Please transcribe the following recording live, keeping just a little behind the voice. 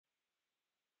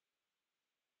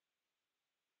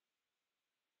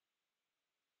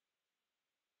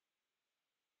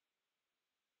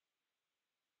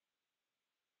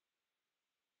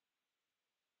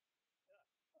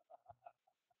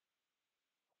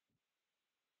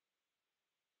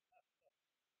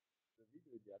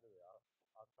do it the other way.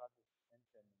 I'll start with 10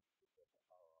 minutes to get the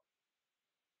power off.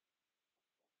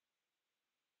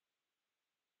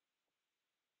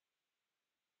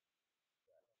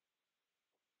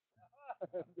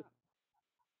 No.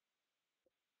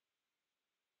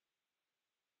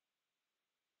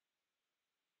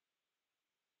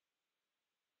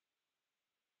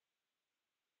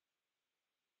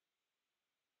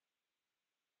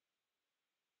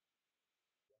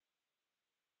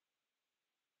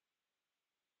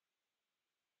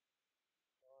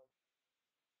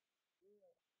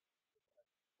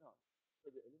 So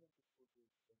the elementary school is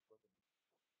important.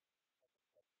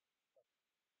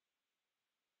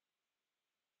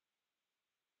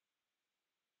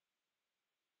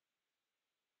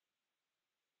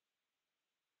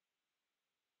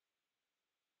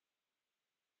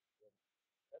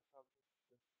 That's how this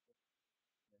network works.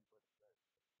 It's anything.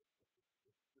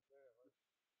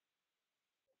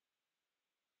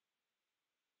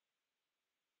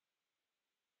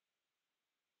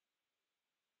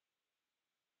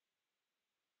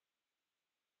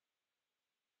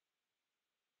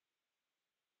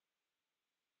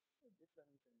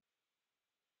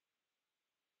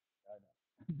 I know.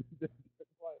 That's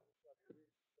why it's not really.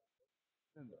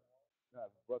 No, no,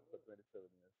 I've worked for 27 years.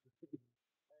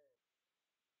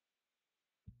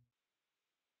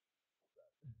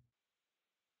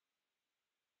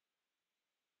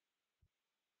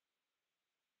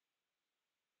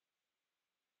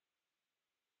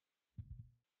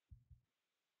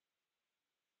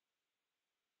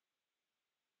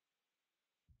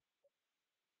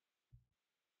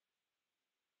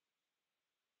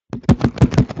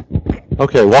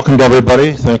 Okay, welcome to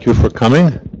everybody. Thank you for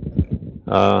coming.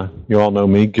 You all know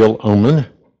me, Gil Oman,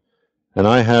 and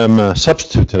I am a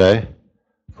substitute today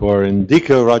for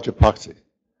Indika Rajapakse,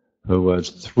 who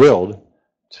was thrilled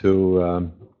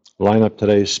to line up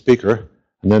today's speaker,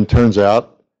 and then turns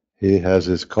out he has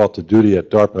his call to duty at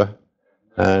DARPA.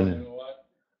 And you know what?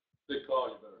 Big call,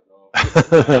 you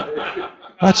better go.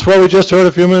 That's what we just heard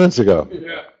a few minutes ago.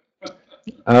 Yeah.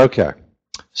 Okay,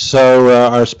 so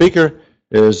our speaker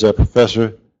is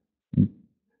Professor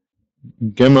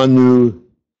Gemunu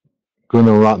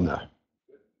Gunaratne.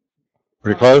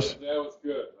 Pretty close? That was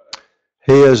good.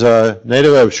 He is a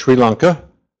native of Sri Lanka,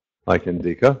 like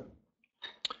Indika,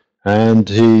 and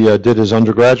he did his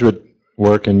undergraduate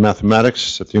work in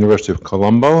mathematics at the University of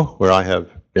Colombo, where I have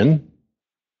been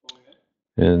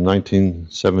in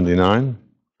 1979.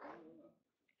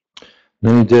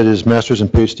 Then he did his master's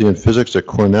and PhD in physics at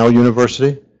Cornell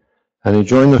University, and he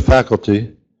joined the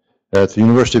faculty at the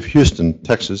University of Houston,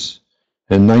 Texas,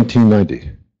 in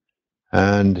 1990.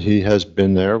 And he has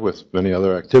been there with many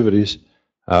other activities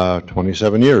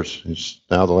 27 years. He's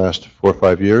now the last 4 or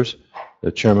 5 years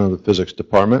the chairman of the physics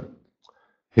department.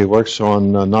 He works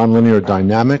on nonlinear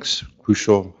dynamics,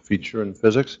 crucial feature in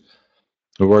physics.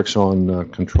 He works on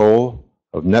control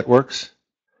of networks.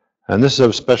 And this is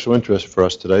of special interest for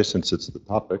us today since it's the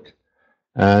topic.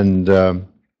 And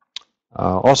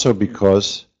also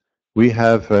because we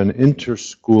have an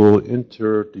inter-school,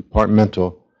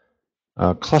 interdepartmental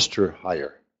cluster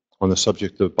hire on the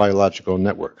subject of biological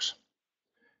networks.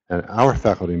 And our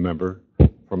faculty member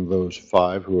from those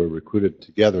 5 who were recruited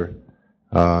together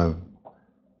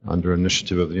under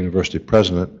initiative of the university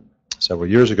president several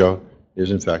years ago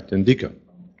is in fact Indika.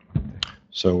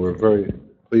 So we're very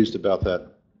pleased about that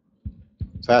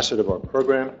facet of our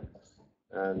program,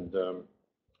 and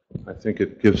I think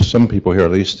it gives some people here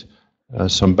at least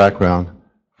some background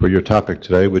for your topic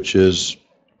today, which is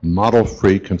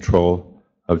model-free control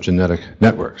of genetic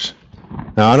networks.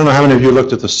 Now, I don't know how many of you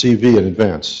looked at the CV in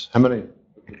advance. How many?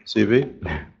 CV?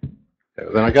 Okay,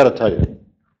 then I got to tell you,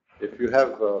 if you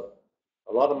have a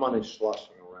lot of money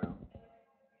sloshing around,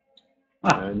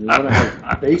 and you want to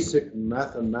have basic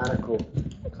mathematical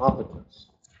competence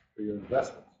for your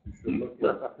investments, you should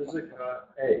look at Physica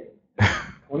A,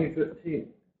 2015,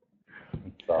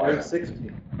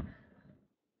 2016.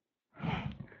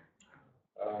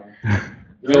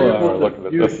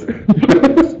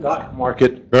 Stock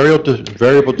market,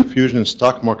 variable diffusion and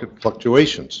stock market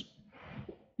fluctuations.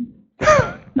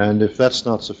 And if that's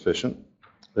not sufficient,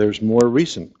 there's more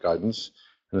recent guidance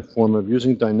in the form of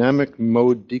using dynamic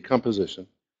mode decomposition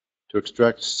to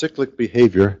extract cyclic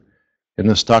behavior in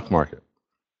the stock market.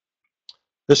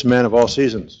 This man of all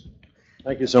seasons,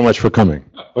 thank you so much for coming.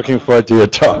 Looking forward to your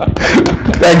talk.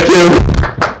 Thank you.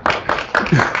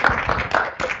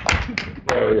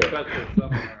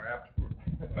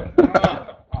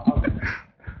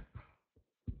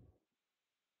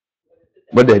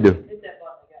 What did I do?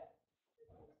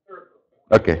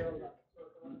 Okay.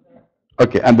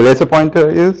 Okay, and the laser pointer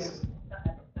is?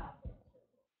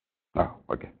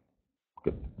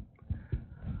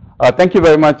 Thank you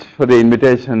very much for the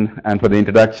invitation and for the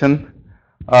introduction.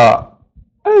 I'll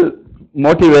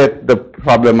motivate the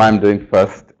problem I'm doing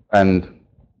first and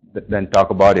then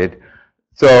talk about it.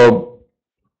 So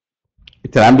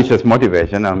it's an ambitious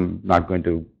motivation. I'm not going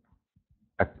to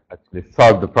actually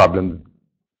solve the problem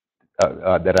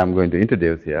that I'm going to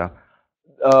introduce here.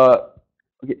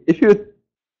 Okay, if you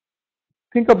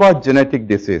think about genetic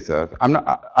diseases,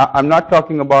 I'm not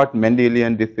talking about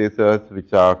Mendelian diseases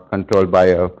which are controlled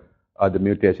by the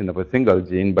mutation of a single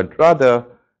gene, but rather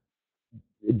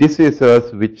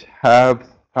diseases which have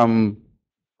some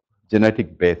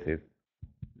genetic basis,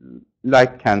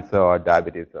 like cancer or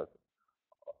diabetes or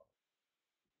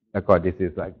like a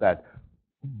disease like that,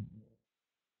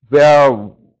 where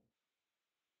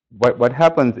what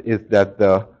happens is that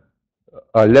the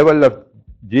level of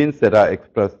genes that are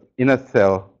expressed in a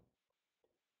cell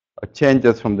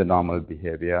changes from the normal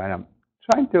behavior. And I'm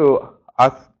trying to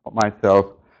ask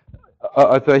myself,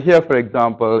 so here, for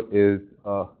example, is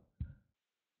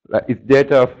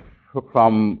data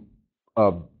from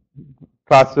a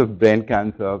class of brain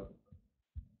cancer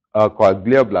called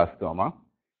glioblastoma.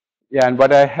 Yeah, and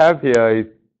what I have here is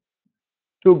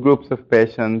two groups of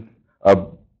patients,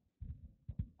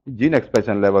 gene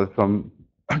expression levels from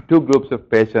two groups of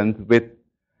patients with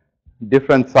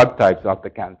different subtypes of the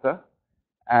cancer.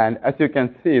 And as you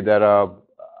can see, there are,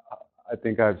 I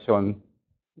think I've shown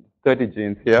 30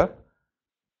 genes here.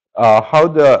 How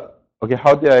they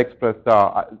are expressed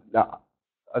are,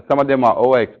 some of them are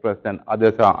overexpressed and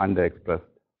others are underexpressed.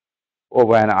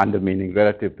 Over and under meaning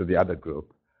relative to the other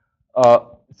group.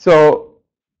 So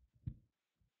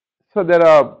there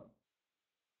are,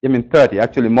 30,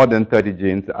 actually more than 30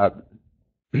 genes. I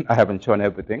haven't shown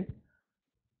everything.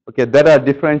 Okay, that are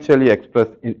differentially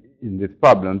expressed in these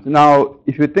problems. Now,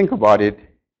 if you think about it,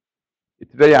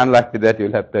 it's very unlikely that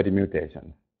you'll have 30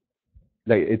 mutations.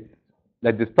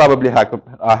 Like this probably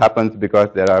happens because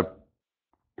there are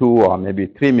 2 or maybe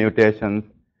 3 mutations,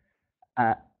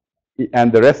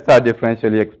 and the rest are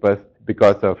differentially expressed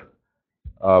because of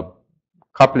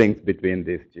couplings between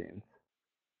these genes.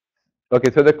 Okay,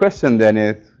 so the question then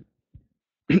is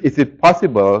it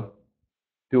possible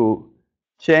to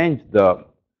change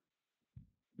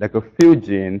like a few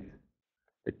genes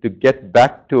to get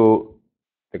back to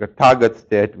like a target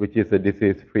state, which is a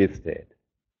disease-free state?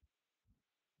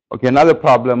 Okay, another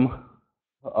problem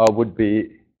would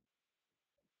be,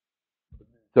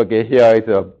 so okay, here is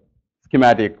a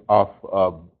schematic of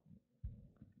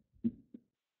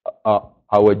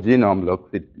our genome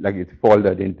looks. Like it's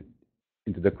folded into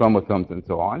the chromosomes and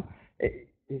so on.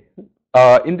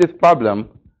 In this problem,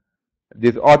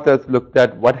 these authors looked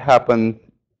at what happens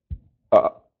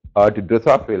to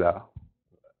Drosophila,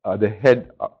 the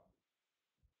head of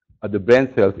the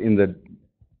brain cells in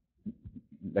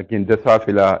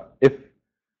Drosophila, if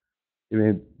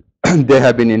they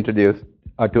have been introduced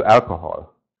to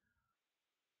alcohol.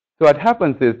 So what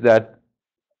happens is that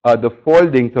the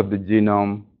foldings of the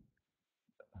genome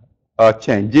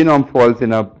change. Genome folds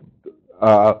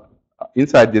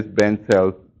inside these brain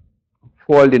cells,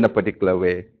 fold in a particular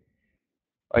way,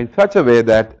 in such a way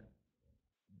that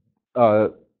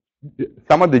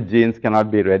some of the genes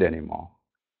cannot be read anymore.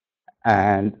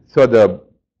 And so the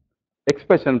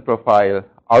expression profile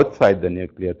outside the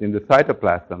nucleus in the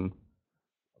cytoplasm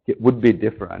would be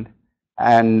different.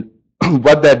 And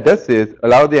what that does is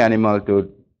allow the animal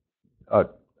to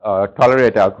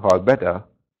tolerate alcohol better.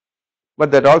 What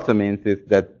that also means is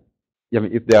that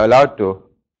if they're allowed to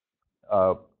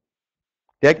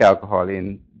take alcohol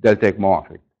in, they'll take more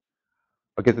of it.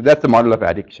 Okay, so that's the model of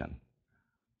addiction.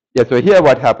 Yeah, so here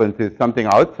what happens is something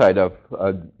outside of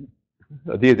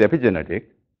these epigenetics.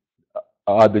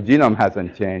 The genome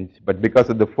hasn't changed, but because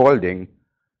of the folding,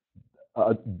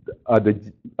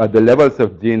 the levels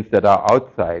of genes that are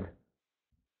outside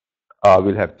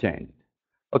will have changed.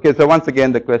 Okay, so once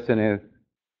again, the question is,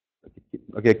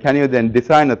 okay, can you then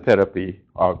design a therapy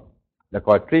or like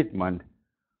a treatment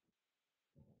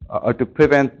to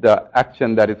prevent the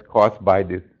action that is caused by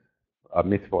this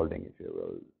misfolding, if you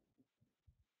will,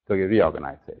 so a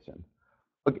reorganization.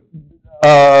 Okay,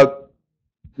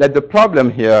 like the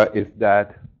problem here is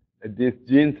that these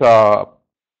genes are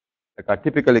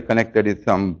typically connected in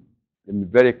some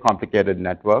very complicated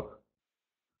network.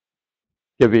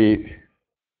 We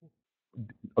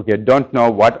don't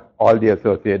know what all the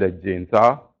associated genes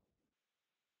are.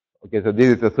 Okay, so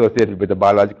this is associated with the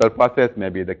biological process,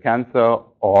 maybe the cancer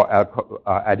or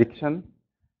addiction.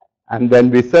 And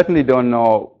then we certainly don't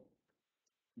know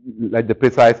like the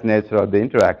precise nature of the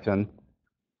interaction.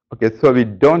 Okay, so we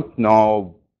don't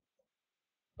know,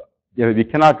 we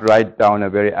cannot write down a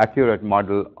very accurate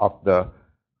model of the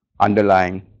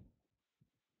underlying,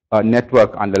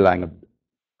 network underlying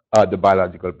the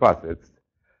biological process.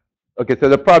 Okay, so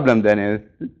the problem then is,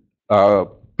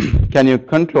 can you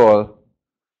control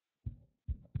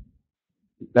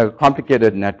the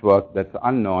complicated network that's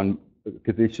unknown,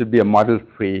 because it should be a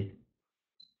model-free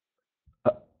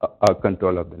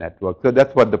control of the network. So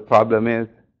that's what the problem is.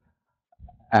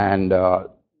 And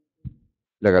I'll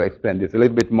explain this a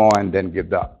little bit more and then give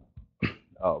the,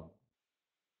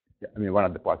 one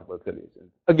of the possible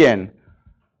solutions. Again,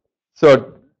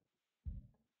 so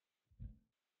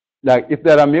like if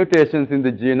there are mutations in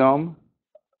the genome,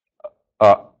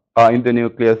 in the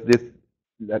nucleus, this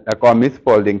that are called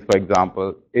misfoldings, for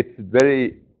example, it's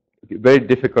very, very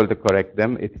difficult to correct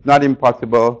them. It's not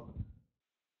impossible,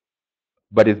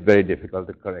 but it's very difficult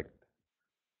to correct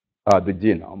the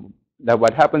genome. Now,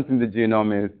 what happens in the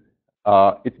genome is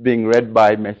it's being read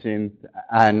by machines,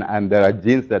 and there are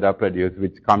genes that are produced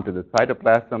which come to the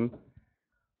cytoplasm.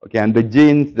 Okay, and the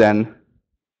genes then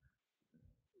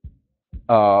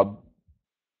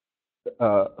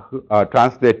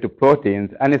translate to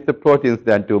proteins, and it's the proteins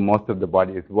that do most of the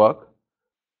body's work.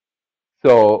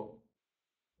 So,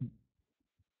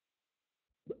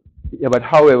 yeah, but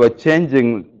however,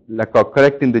 changing, or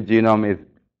correcting the genome is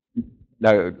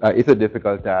a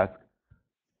difficult task.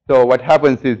 So what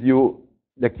happens is you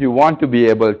want to be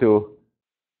able to,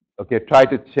 try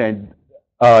to change.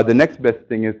 The next best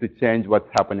thing is to change what's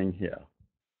happening here.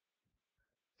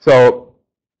 So,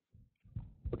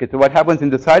 so what happens in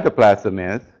the cytoplasm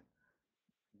is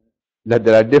that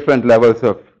there are different levels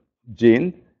of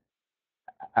genes,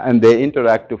 and they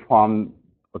interact to form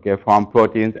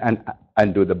proteins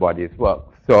and do the body's work.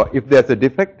 So if there's a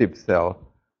defective cell,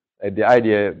 the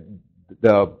idea,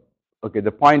 the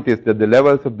point is that the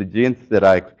levels of the genes that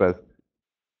are expressed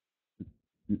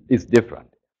is different,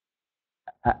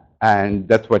 and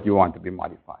that's what you want to be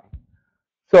modifying.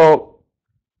 So,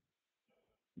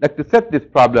 to set this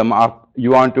problem up, you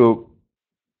want to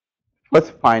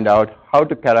first find out how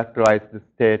to characterize the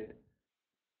state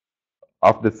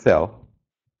of the cell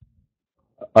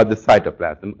or the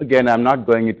cytoplasm. Again, I'm not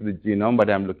going into the genome, but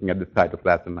I'm looking at the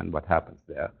cytoplasm and what happens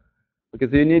there. Okay,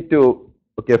 so you need to,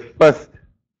 first,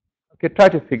 try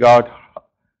to figure out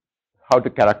how to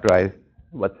characterize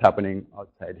what's happening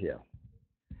outside here.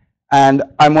 And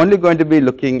I'm only going to be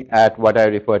looking at what I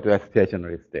refer to as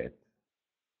stationary states.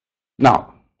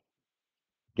 Now,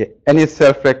 any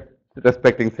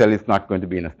self-respecting cell is not going to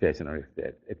be in a stationary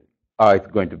state. It's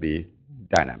going to be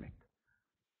dynamic.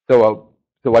 So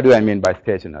what do I mean by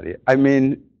stationary? I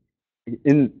mean,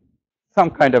 in some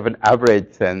kind of an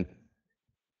average sense,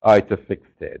 it's a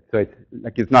fixed state. So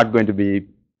it's not going to be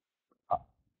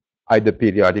either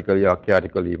periodically or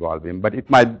chaotically evolving, but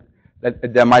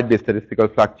there might be statistical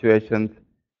fluctuations,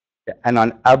 and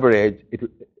on average, it'll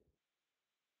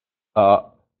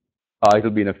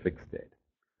be in a fixed state.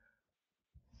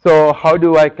 So how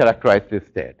do I characterize this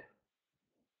state?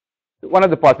 One of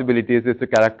the possibilities is to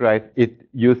characterize it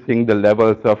using the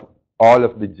levels of all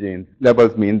of the genes.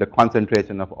 Levels mean the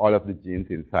concentration of all of the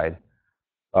genes inside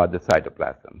the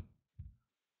cytoplasm.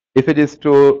 If it is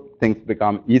true, things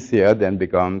become easier than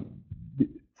because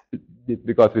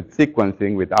with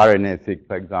sequencing, with RNASeq,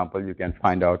 for example, you can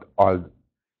find out all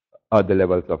the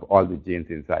levels of all the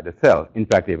genes inside a cell. In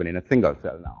fact, even in a single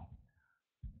cell now.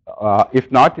 If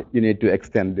not, you need to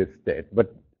extend this state.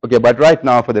 But right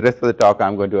now, for the rest of the talk,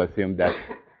 I'm going to assume that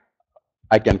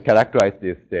I can characterize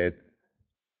these states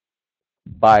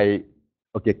by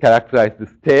characterize the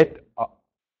state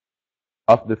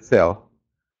of the cell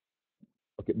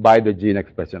by the gene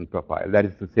expression profile. That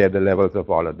is to say, the levels of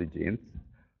all of the genes.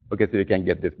 So you can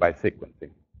get this by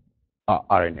sequencing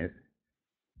RNAs.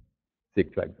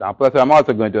 For example. So I'm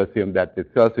also going to assume that the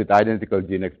cells with identical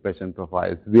gene expression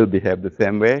profiles will behave the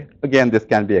same way. Again, this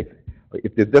can be,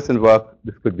 if this doesn't work,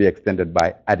 this could be extended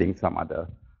by adding some other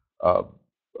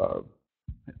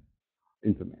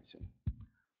information.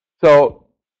 So,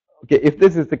 if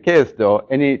this is the case, though,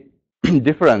 any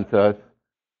differences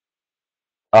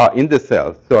in the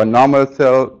cells, so a normal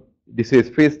cell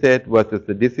disease-free state versus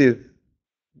the disease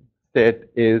state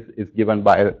is given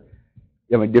by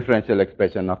differential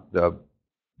expression of the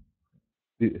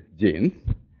genes.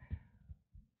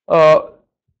 So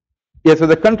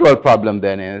the control problem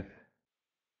then is,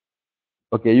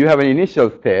 you have an initial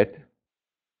state,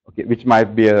 which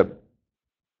might be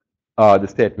the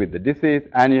state with the disease,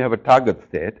 and you have a target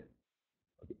state,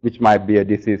 which might be a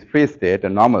disease-free state, a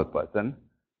normal person.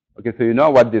 So you know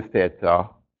what these states are.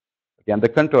 And the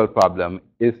control problem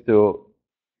is to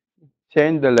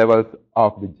change the levels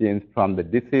of the genes from the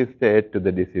disease state to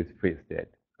the disease-free state.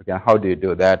 How do you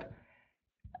do that?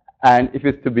 And if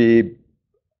it's to be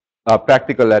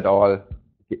practical at all,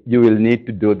 you will need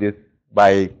to do this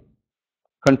by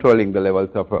controlling the levels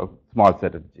of a small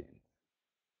set of genes.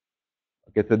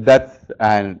 Okay, so that's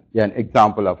an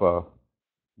example of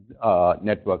a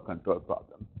network control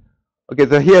problem. Okay,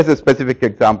 so here's a specific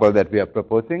example that we are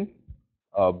proposing.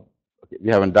 Okay, we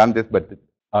haven't done this, but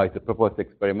it's a proposed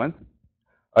experiment.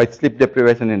 It's sleep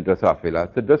deprivation in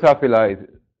Drosophila. So Drosophila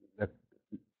is,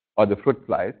 or the fruit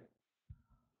flies.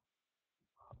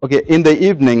 Okay, in the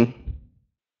evening,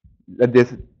 they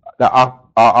are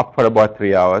up for about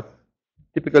 3 hours,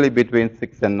 typically between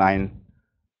 6 and 9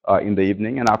 in the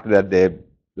evening, and after that they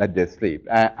let them sleep.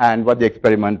 And what the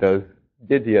experimenters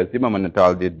did here, Zimmerman et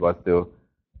al. Did, was to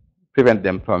prevent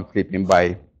them from sleeping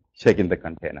by shaking the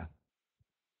container.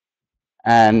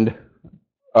 And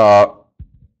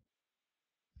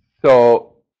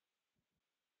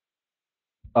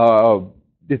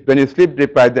when you sleep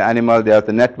deprive the animal, there's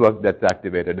a network that's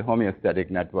activated, a homeostatic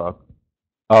network,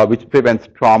 which prevents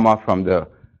trauma from the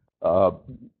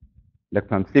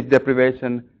from sleep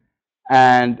deprivation.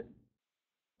 And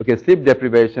okay, sleep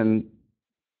deprivation.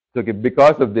 So okay,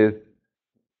 because of this,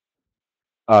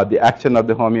 the action of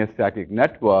the homeostatic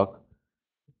network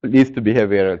leads to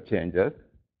behavioral changes.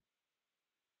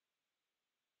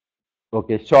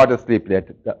 Okay, shorter sleep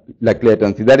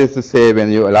latency. That is to say,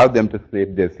 when you allow them to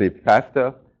sleep, they sleep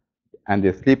faster, and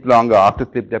they sleep longer after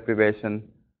sleep deprivation.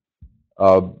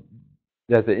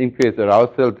 There's an increased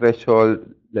arousal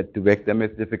threshold that to wake them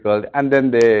is difficult, and then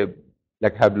they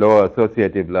have lower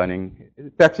associative learning.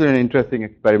 It's actually an interesting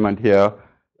experiment here.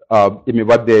 I mean,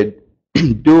 what they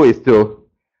do is to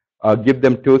give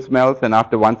them 2 smells, and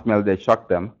after 1 smell, they shock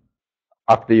them.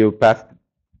 After you pass,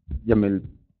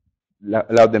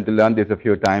 allow them to learn this a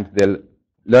few times, they'll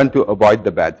learn to avoid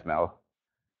the bad smell.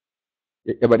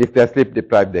 But if they're sleep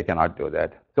deprived, they cannot do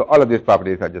that. So all of these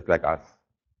properties are just like us.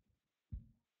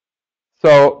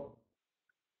 So,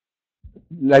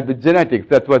 like the genetics,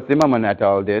 that's what Zimmerman et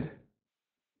al. Did,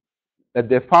 that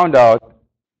they found out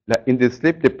that in this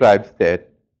sleep deprived state,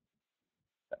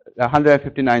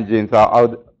 159 genes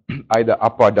are either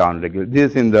up or down regulated. This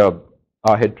is in the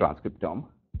head transcriptome.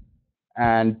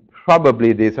 And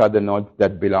probably these are the nodes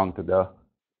that belong to the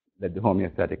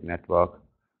homeostatic network.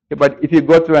 Okay, but if you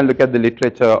go through and look at the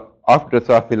literature of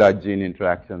Drosophila gene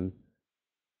interactions,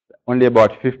 only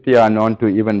about 50 are known to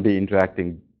even be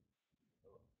interacting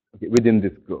within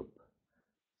this group.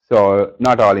 So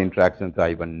not all interactions are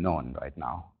even known right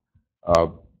now.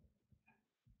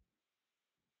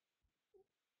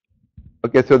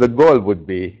 Okay, so the goal would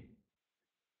be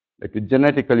to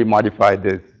genetically modify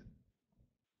these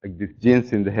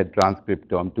genes in the head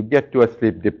transcriptome to get to a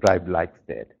sleep-deprived-like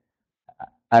state.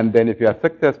 And then if you are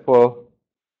successful,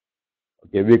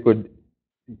 okay, we could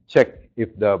check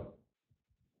if the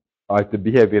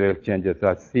behavioral changes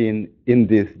are seen in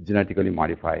these genetically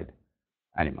modified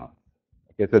animals.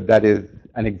 Okay, so that is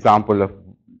an example of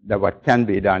what can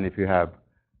be done if you have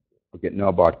no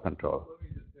about control. Let me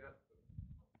just ask you.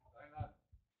 I'm not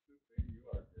stupid. You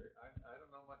are, Jerry. I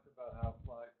don't know much about how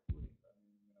flies sleep. I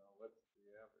mean, what's the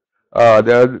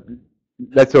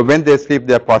average? So when they sleep,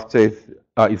 their posture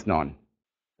is known,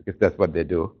 because that's what they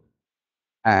do.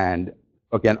 And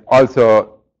again,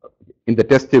 also in the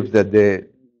test tubes that they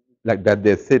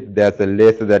sit, there's a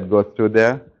laser that goes through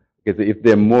there. Okay, so if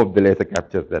they move, the laser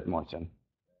captures that motion.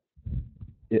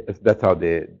 That's how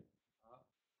they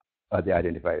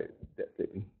identify their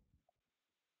sleeping.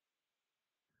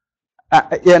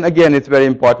 And again, it's very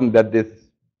important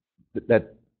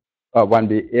that one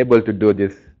be able to do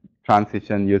this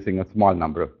transition using a small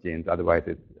number of genes. Otherwise,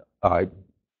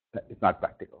 it's not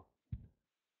practical.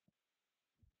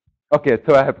 Okay,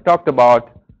 so I have talked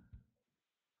about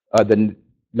the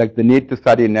need to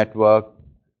study network,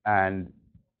 and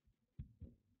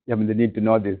the need to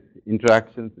know these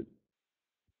interactions.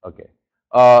 Okay.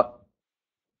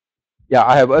 Yeah,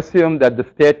 I have assumed that the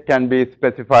state can be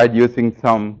specified using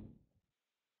some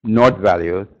node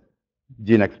values,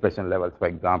 gene expression levels, for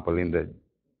example, in the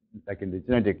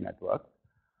genetic network.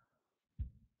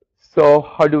 So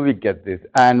how do we get this?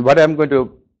 And what I'm going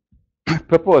to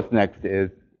propose next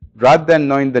is, rather than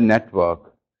knowing the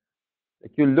network,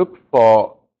 you look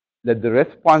for the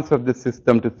response of the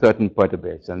system to certain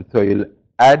perturbations. So you'll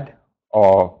add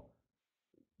or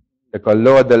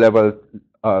lower the level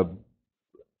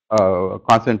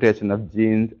concentration of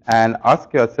genes and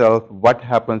ask yourself what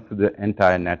happens to the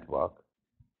entire network.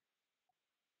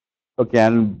 Okay,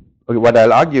 and what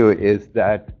I'll argue is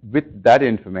that with that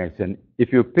information,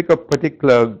 if you pick a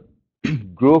particular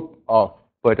group of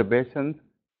perturbations,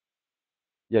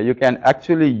 you can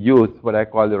actually use what I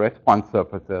call the response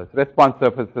surfaces. Response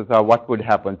surfaces are what would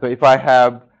happen. So if I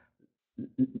have,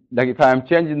 like if I am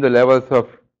changing the levels of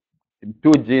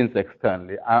two genes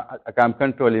externally, I'm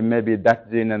controlling maybe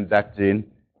that gene and that gene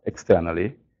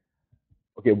externally.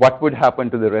 Okay, what would happen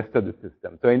to the rest of the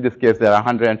system? So in this case, there are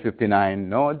 159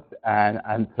 nodes,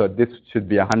 and so this should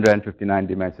be a 159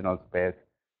 dimensional space.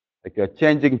 Like you're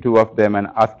changing two of them and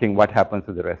asking what happens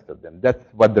to the rest of them. That's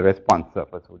what the response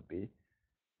surface would be.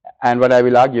 And what I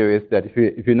will argue is that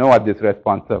if you know what these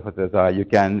response surfaces are, you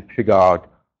can figure out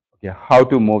okay, how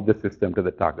to move the system to the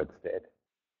target state.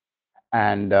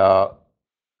 And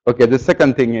okay, the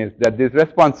second thing is that these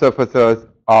response surfaces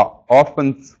are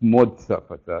often smooth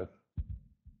surfaces.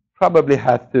 Probably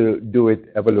has to do with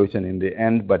evolution in the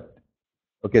end, but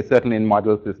okay, certainly in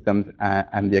model systems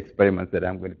and the experiments that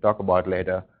I'm going to talk about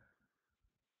later,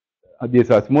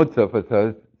 these are smooth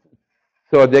surfaces.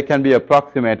 So they can be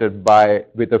approximated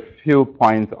with a few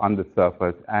points on the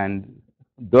surface, and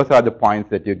those are the points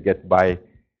that you get by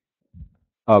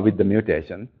with the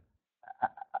mutation.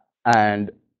 And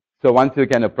so once you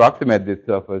can approximate this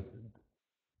surface,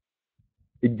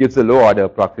 it gives a low order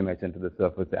approximation to the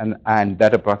surface, and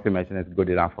that approximation is good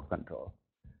enough for control.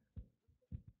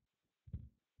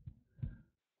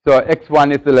 So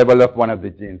X1 is the level of one of the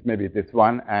genes, maybe this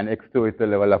one, and X2 is the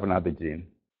level of another gene.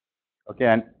 Okay,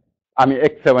 and I mean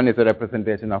X7 is a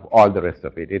representation of all the rest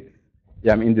of it. It's,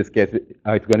 yeah, I mean, in this case,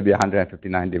 it's going to be a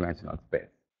 159 dimensional space.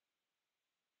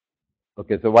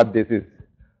 Okay, so what this is,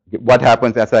 what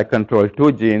happens as I control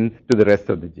two genes to the rest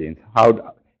of the genes? How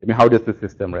does the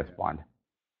system respond?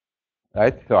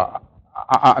 Right? So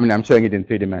I mean, I'm showing it in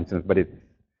 3 dimensions, but it's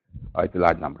a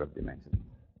large number of dimensions.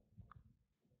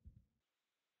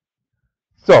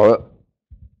 So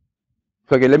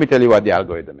okay, let me tell you what the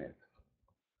algorithm is.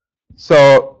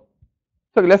 So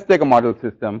let's take a model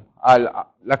system.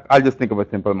 I'll just think of a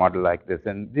simple model like this,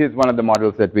 and this is one of the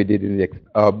models that we did in the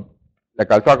like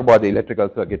I'll talk about the electrical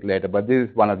circuit later, but this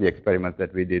is one of the experiments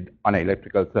that we did on an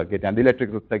electrical circuit, and the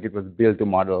electrical circuit was built to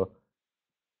model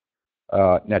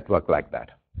a network like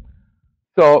that.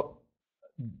 So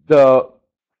the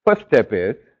first step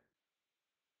is,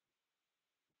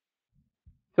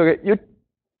 so you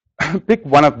pick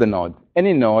one of the nodes,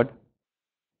 any node.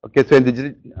 Okay, so in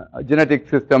the genetic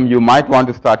system, you might want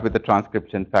to start with the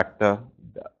transcription factor.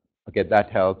 Okay, that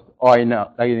helps. Or in an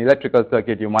electrical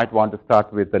circuit, you might want to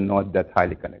start with a node that's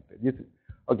highly connected.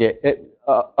 Okay,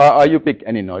 or you pick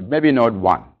any node, maybe node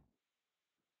 1.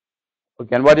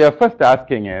 Okay, and what you're first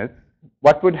asking is,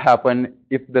 what would happen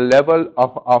if the level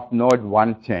of node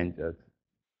 1 changes?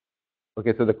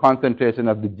 Okay, so the concentration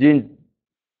of the gene,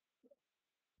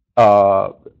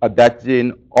 that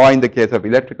gene, or in the case of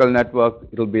electrical networks,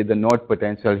 it will be the node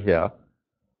potential here.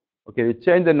 Okay, you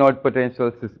change the node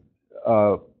potential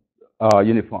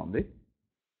uniformly,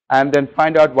 and then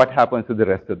find out what happens to the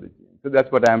rest of the gene. So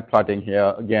that's what I'm plotting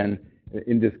here. Again,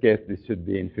 in this case, this should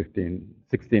be in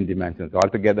 16 dimensions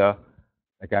altogether.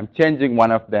 Like I'm changing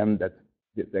one of them, that's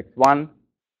this X1,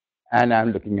 and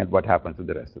I'm looking at what happens to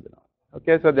the rest of the nodes.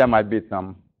 Okay, so there might be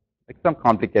some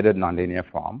complicated nonlinear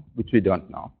form, which we don't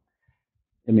know.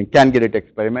 I mean, can get it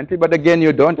experimentally, but again,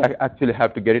 you don't actually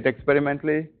have to get it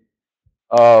experimentally.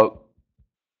 So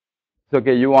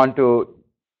okay, you want to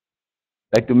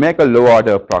make a low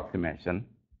order approximation,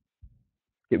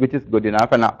 okay, which is good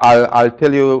enough, and I'll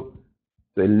tell you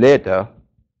later,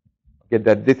 okay,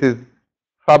 that this is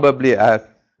probably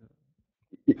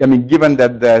given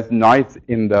that there's noise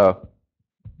in the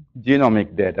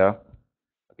genomic data,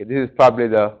 okay, this is probably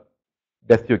the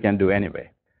best you can do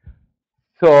anyway.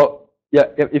 So yeah,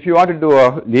 if you want to do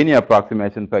a linear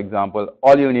approximation, for example,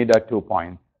 all you need are 2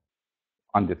 points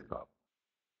on this curve.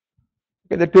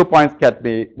 Okay, the 2 points can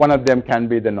be, one of them can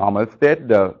be the normal state,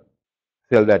 the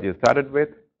cell that you started with.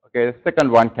 Okay, the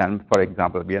second one can, for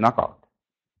example, be a knockout.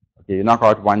 Okay, you knock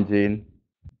out one gene,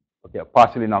 okay,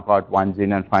 partially knock out one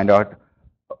gene and find out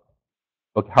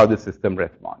okay, how the system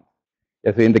responds.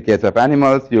 Yeah, so in the case of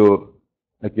animals, you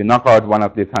knock out one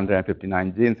of these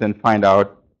 159 genes and find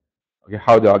out okay,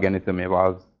 how the organism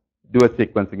evolves. Do a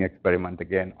sequencing experiment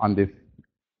again on these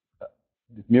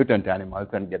mutant animals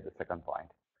and get the second point.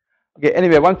 Okay,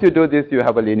 anyway, once you do this, you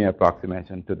have a linear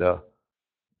approximation to to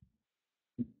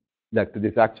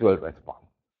this actual response.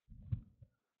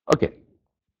 Okay.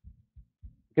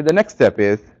 Okay, the next step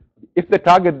is, if the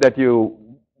target that you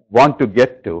want to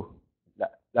get to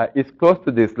that is close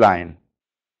to this line,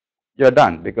 you're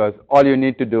done, because all you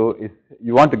need to do is,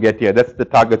 you want to get here, that's the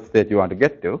target state you want to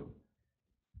get to.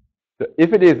 So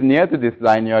if it is near to this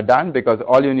line, you're done, because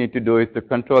all you need to do is to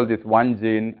control this one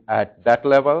gene at that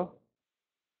level.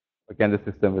 Again, the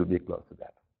system will be close to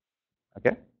that.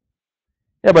 Okay?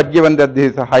 Yeah, but given that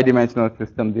this is a high dimensional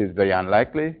system, this is very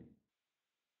unlikely.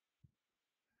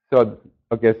 So,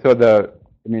 okay, so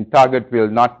target will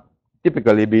not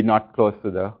typically be not close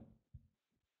to the,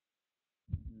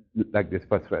 like this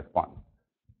first response.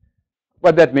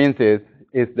 What that means is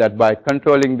that by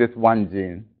controlling this one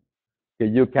gene,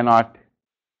 okay, you cannot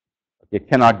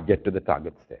get to the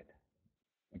target state.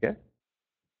 Okay?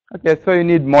 Okay, so you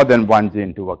need more than one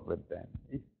gene to work with then.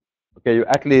 Okay, you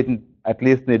at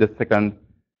least need a second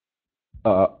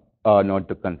node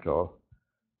to control.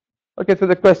 Okay, so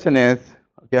the question is,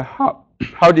 okay,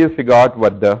 how do you figure out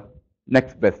what the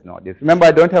next best node is? Remember,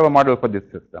 I don't have a model for this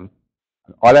system.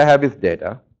 All I have is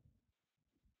data.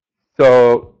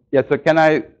 So, yeah, so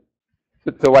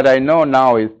what I know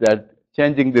now is that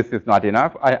changing this is not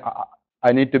enough.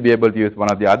 I need to be able to use one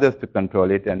of the others to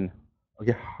control it. And,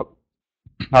 okay,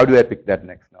 how do I pick that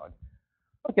next node?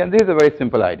 Okay, and this is a very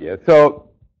simple idea. So,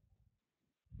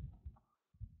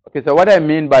 okay, so what I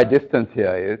mean by distance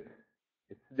here is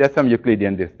there's some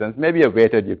Euclidean distance, maybe a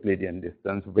weighted Euclidean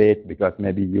distance, weight because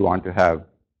maybe you want to have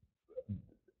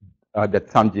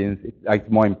that some genes, it's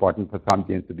more important for some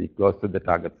genes to be close to the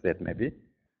target state maybe.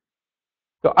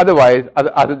 So otherwise,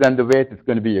 other than the weight, it's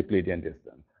going to be Euclidean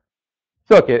distance.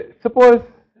 So, okay,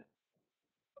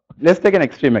 let's take an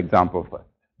extreme example first.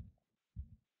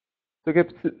 So, okay,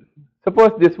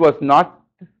 suppose this was not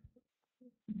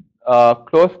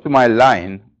close to my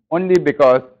line only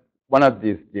because one of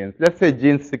these genes, let's say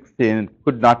gene 16,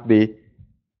 could not be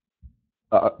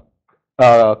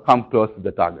come close to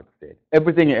the target state.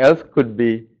 Everything else could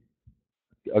be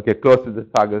okay close to the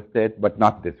target state, but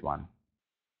not this one.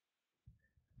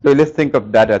 So let's think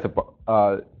of that as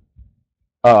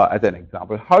an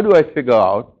example. How do I figure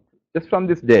out just from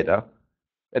this data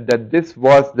that this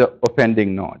was the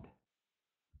offending node?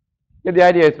 Yeah, the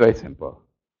idea is very simple.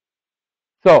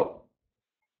 So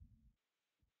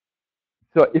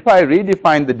if I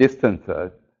redefine the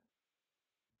distances,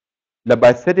 that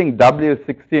by setting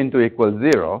W16 to equal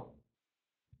 0,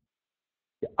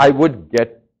 I would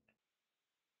get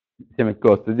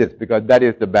semi-close to this because that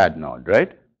is the bad node,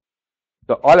 right?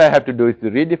 So all I have to do is to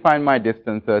redefine my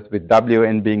distances with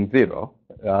Wn being 0,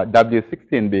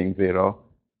 W16 being 0,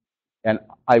 and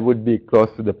I would be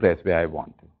close to the place where I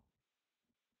want to.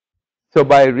 So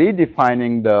by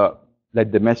redefining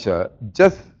the measure,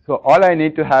 so all I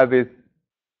need to have is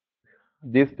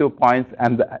these 2 points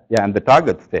and the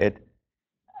target state.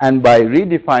 And by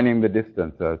redefining the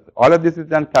distances, all of this is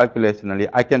done calculationally.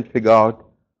 I can figure out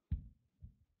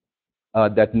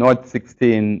that node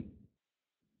 16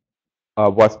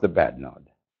 was the bad node.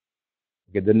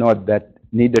 Okay, the node that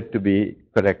needed to be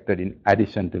corrected in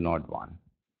addition to node 1.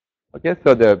 Okay,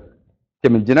 so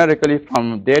generically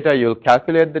from data, you'll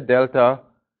calculate the delta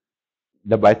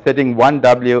by setting one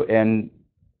Wn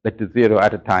to 0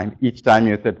 at a time. Each time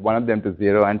you set one of them to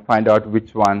 0 and find out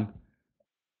which one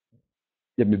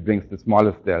brings the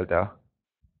smallest delta.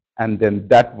 And then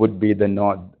that would be the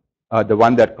node, the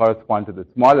one that corresponds to the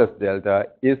smallest delta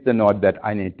is the node that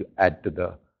I need to add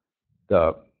to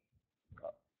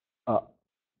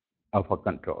for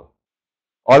control.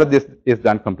 All of this is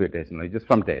done computationally, just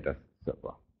from data so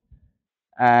far.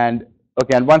 And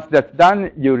okay, and once that's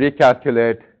done, you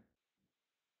recalculate.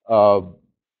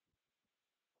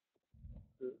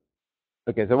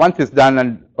 Okay, so once it's done,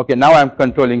 and okay, now I'm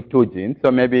controlling 2 genes.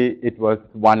 So maybe it was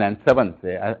 1 and 7,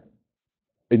 say,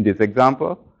 in this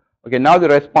example. Okay, now the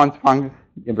response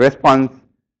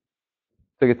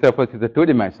surface is a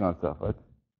 2-dimensional surface.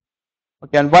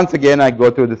 Okay, and once again, I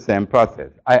go through the same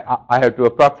process. I have to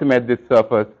approximate this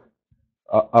surface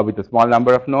with a small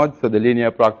number of nodes. So the linear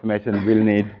approximation will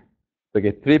need to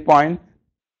get 3 points.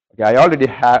 Okay, I already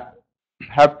have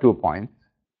 2 points,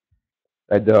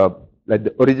 like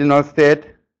the original state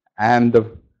and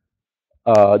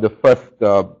the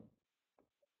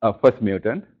first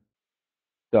mutant,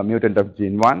 the mutant of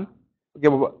gene 1.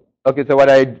 Okay, so what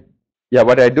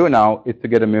I do now is to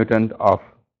get a mutant of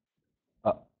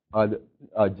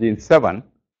gene 7.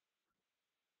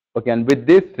 Okay, and with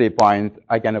these 3 points,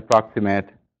 I can approximate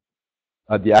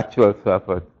the actual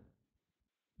surface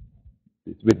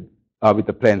with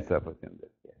the plane surface in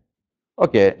this case.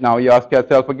 Okay, now you ask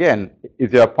yourself again: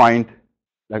 is your point,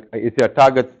 is your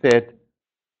target state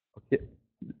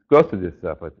close to this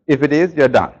surface? If it is, you're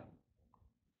done.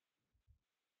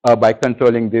 By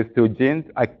controlling these 2 genes,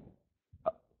 I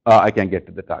can get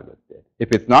to the target state.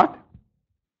 If it's not,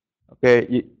 okay,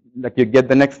 you get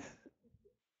the next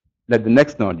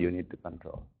node you need to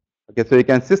control. Okay, so you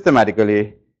can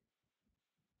systematically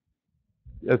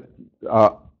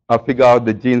figure out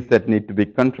the genes that need to be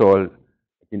controlled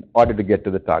in order to get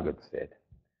to the target state.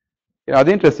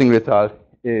 The interesting result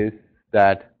is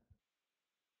that,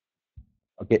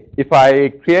 okay, if I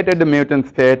created the mutant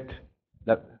state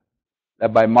that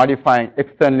by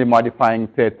externally modifying,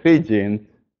 say, 3 genes,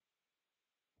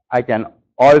 I can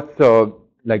also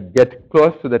get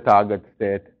close to the target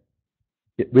state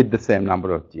with the same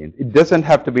number of genes. It doesn't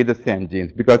have to be the same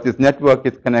genes because this network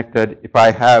is connected. If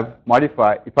I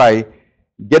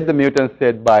get the mutant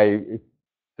state by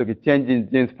changing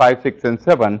genes 5, 6, and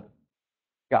 7,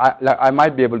 I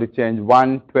might be able to change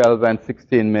 1, 12, and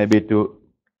 16 maybe to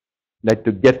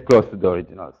get close to the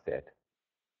original state.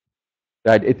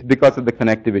 Right? It's because of the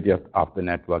connectivity of the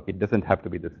network. It doesn't have to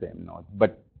be the same node.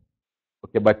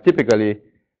 But typically,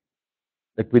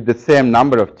 with the same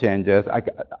number of changes,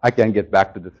 I can get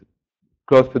back to this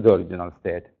close to the original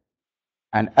state.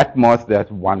 And at most, there's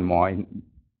one more.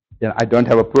 I don't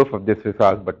have a proof of this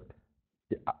result, but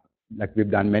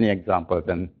we've done many examples,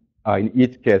 and in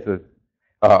each case,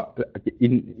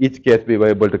 we were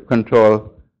able to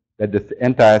control that this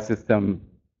entire system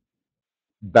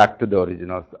back to the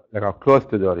original, or close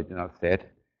to the original state.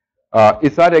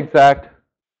 It's not exact.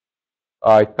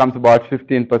 It comes about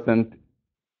 15%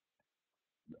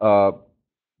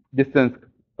 distance.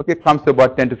 Okay, it comes to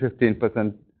about 10 to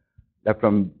 15%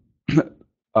 from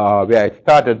where I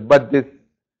started, but this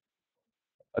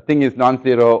thing is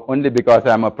non-zero only because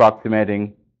I'm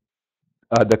approximating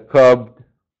the curved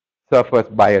surface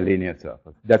by a linear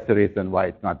surface. That's the reason why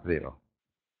it's not 0.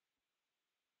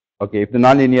 Okay, if the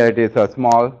nonlinearities are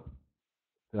small,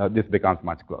 this becomes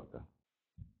much closer.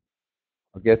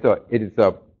 Okay, so it is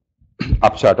a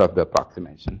upshot of the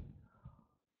approximation.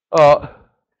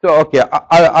 Okay,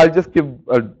 I'll just give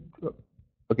a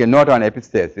note on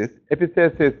epistasis.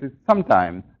 Epistasis is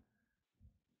sometimes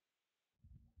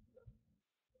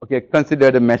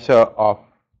considered a measure of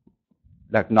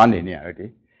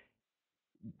nonlinearity.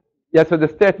 Yeah, so the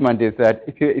statement is that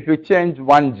if you change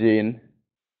one gene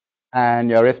and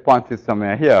your response is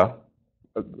somewhere here,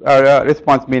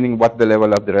 response meaning what the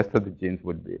level of the rest of the genes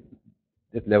would be,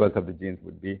 the levels of the genes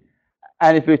would be.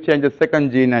 And if you change a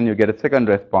second gene and you get a second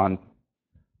response,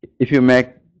 if you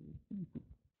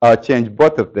change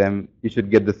both of them, you should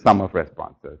get the sum of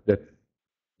responses.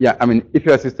 If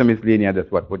your system is linear,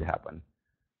 that's what would happen.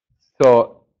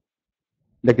 So,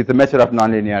 it's a measure of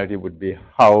nonlinearity would be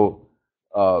how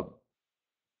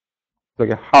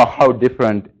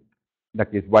different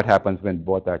is what happens when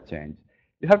both are changed.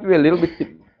 You have to be a little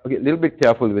bit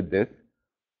careful with this.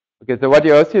 Okay, so what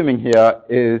you're assuming here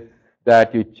is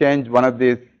that you change one of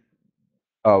these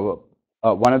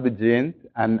one of the genes,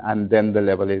 and then the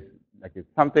level is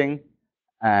something,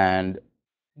 and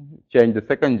change the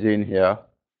second gene here.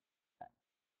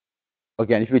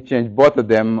 Okay, and if you change both of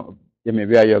them,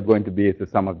 where you're going to be is the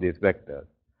sum of these vectors.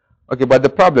 Okay, but the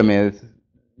problem is,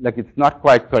 it's not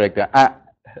quite correct.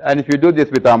 And if you do this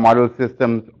with our model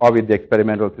systems or with the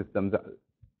experimental systems,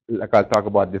 I'll talk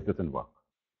about, this doesn't work.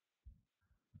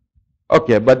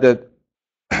 Okay, but the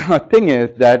thing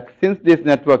is that since these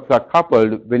networks are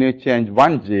coupled, when you change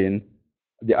one gene,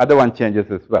 the other one changes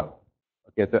as well.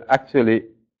 Okay, so actually,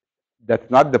 that's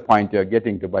not the point you're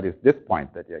getting to, but it's this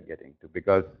point that you're getting to,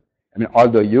 because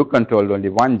although you controlled only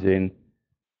one gene,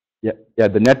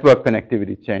 the network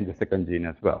connectivity changed the second gene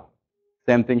as well.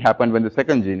 Same thing happened when the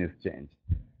second gene is changed.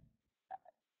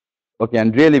 Okay,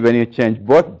 and really when you change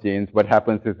both genes, what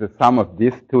happens is the sum of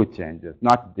these two changes,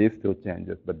 not these two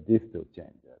changes, but these two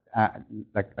changes. And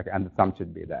the sum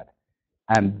should be that.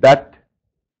 And that,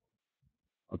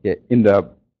 okay,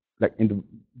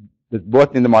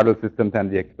 both in the model systems and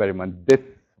the experiment, this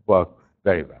works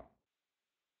very well.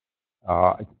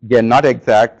 Again, not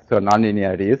exact, so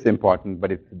nonlinearity is important,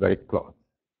 but it's very close.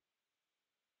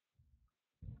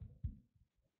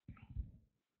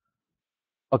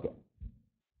 Okay.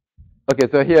 Okay,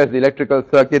 so here's the electrical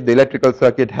circuit. The electrical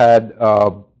circuit had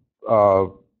up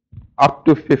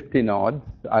to 50 nodes.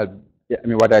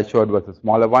 What I showed was a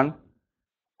smaller one.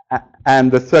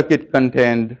 And the circuit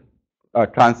contained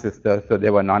transistors, so they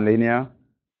were nonlinear.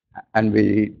 And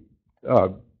we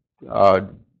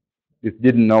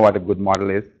didn't know what a good model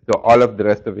is. So all of the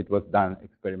rest of it was done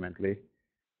experimentally.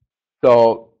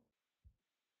 So,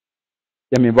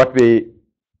 what we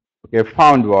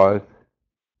found was,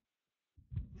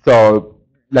 so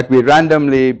we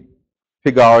randomly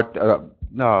figure out a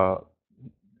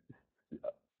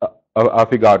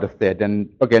state, and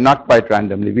not quite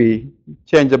randomly. We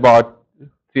change about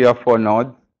 3 or 4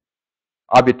 nodes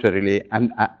arbitrarily,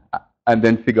 and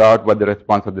then figure out what the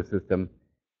response of the system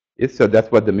is. So that's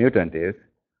what the mutant is.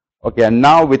 Okay, and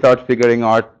now without figuring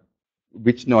out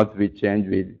which nodes we change,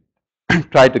 we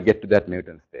try to get to that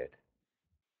mutant state.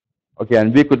 Okay,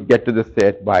 and we could get to the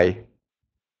state by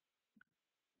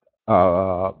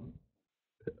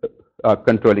uh,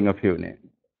 controlling a few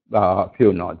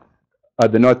nodes.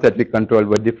 The nodes that we controlled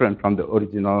were different from the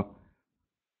original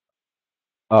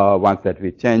ones that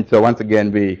we changed. So once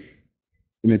again, we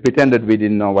pretended we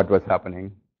didn't know what was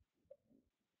happening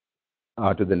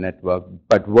to the network,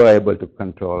 but were able to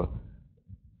control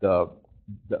the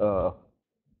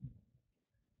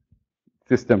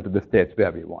system to the states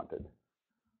where we wanted.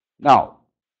 Now,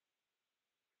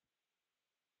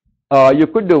 you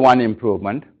could do one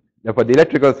improvement. For the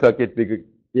electrical circuit, we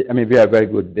have very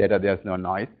good data. There's no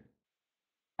noise.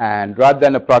 And rather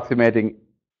than approximating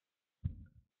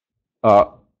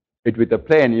it with a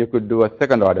plane, you could do a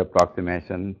second order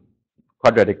approximation,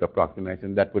 quadratic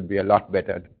approximation. That would be a lot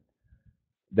better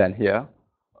than here.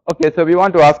 Okay, so we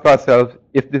want to ask ourselves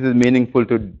if this is meaningful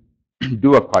to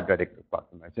do a quadratic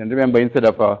approximation. Remember, instead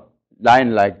of a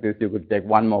line like this, you could take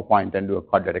one more point and do a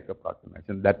quadratic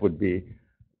approximation. That would be,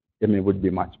 would be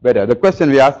much better. The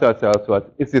question we asked ourselves was,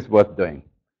 is this worth doing?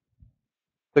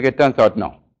 So it turns out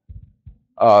no.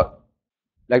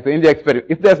 Like in the experiment,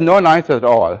 if there's no noise at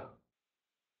all,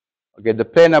 okay, the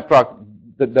plane the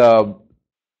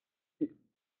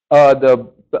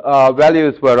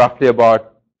values were roughly about,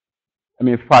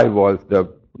 5 volts.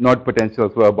 The node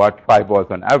potentials were about 5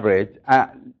 volts on average,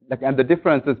 and the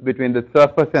differences between the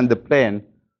surface and the plane,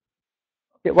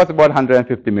 it was about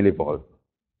 150 millivolts.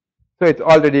 So it's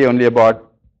already only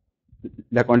about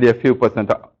only a few percent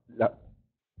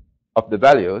of the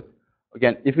values.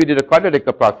 Again, if we did a quadratic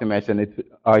approximation,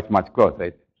 it's much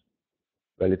closer.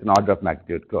 It's an order of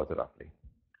magnitude closer, roughly.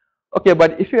 Okay,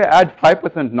 but if you add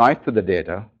 5% noise to the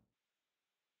data,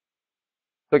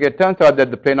 so it turns out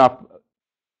that the plane of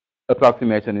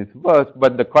approximation is worse,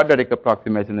 but the quadratic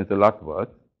approximation is a lot worse.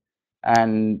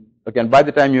 And again, by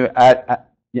the time you add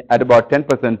about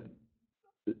 10%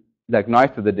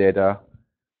 noise to the data,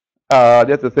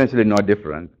 there's essentially no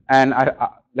difference. And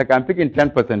I'm picking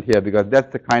 10% here because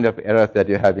that's the kind of errors that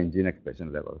you have in gene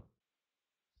expression level.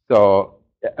 So,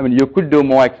 you could do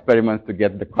more experiments to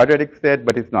get the quadratic state,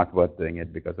 but it's not worth doing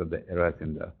it because of the errors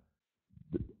in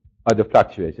the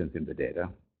fluctuations in the data.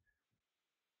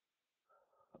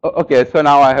 Okay, so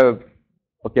now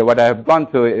what I have gone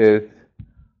through is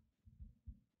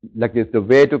is the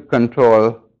way to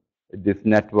control this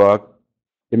network.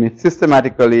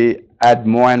 Systematically add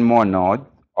more and more nodes.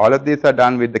 All of these are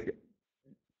done with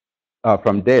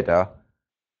from data,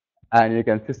 and you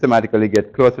can systematically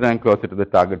get closer and closer to the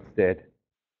target state.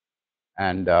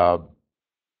 And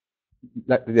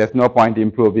there's no point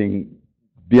improving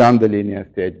beyond the linear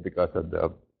stage because of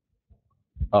the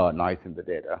noise in the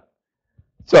data.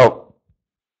 So,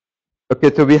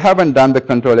 okay, so we haven't done the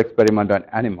control experiment on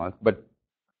animals, but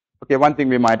okay, one thing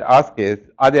we might ask is,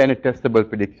 are there any testable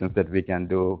predictions that we can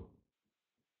do,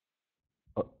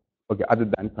 okay, other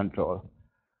than control?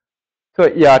 So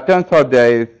yeah, it turns out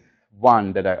there is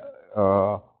one that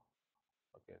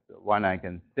one I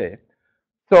can say.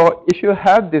 So if you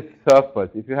have this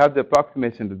surface, if you have the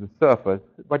approximation to the surface,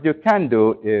 what you can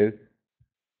do is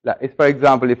for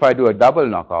example, if I do a double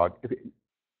knockout,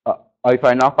 or if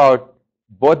I knock out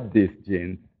both these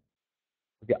genes,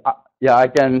 okay, yeah, I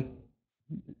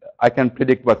can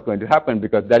predict what's going to happen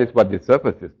because that is what the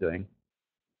surface is doing.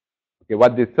 Okay,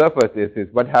 what this surface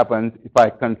is what happens if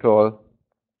I control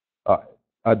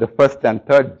the first and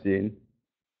third gene.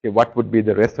 Okay, what would be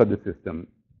the rest of the system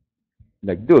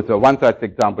do? So one such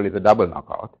example is a double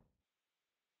knockout.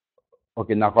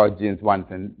 Okay, knockout genes 1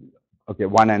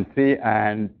 and 3,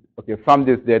 and okay, from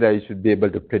this data you should be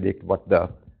able to predict what the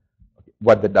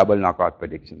double knockout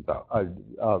predictions are.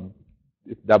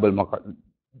 This double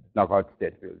knockout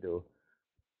state will do.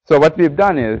 So what we've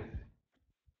done is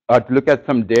to look at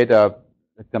some data,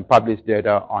 some published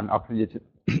data on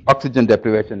oxygen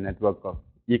deprivation network of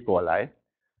E. coli.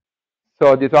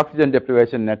 So this oxygen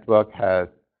deprivation network has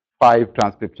 5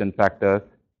 transcription factors,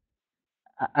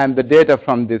 and the data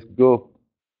from this group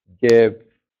gave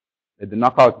the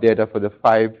knockout data for the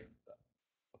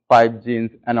 5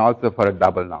 genes and also for a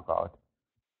double knockout.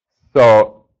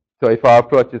 So if our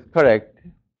approach is correct,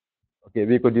 okay,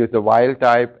 we could use the wild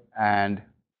type and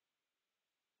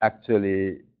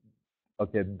actually,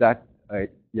 okay, that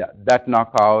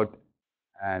knockout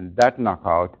and that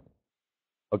knockout,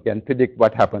 okay, and predict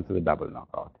what happens to the double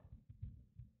knockout.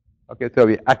 Okay, so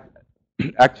we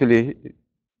actually,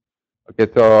 okay,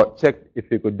 so checked if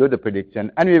we could do the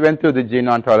prediction, and we went through the gene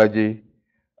ontology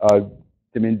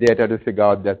data to figure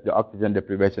out that the oxygen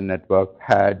deprivation network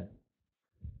had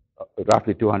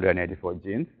roughly 284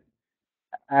 genes.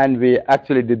 And we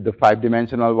actually did the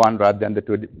 5-dimensional one rather than the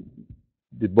 2.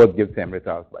 They both give same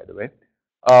results, by the way.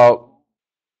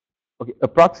 okay,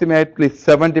 approximately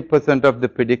 70% of the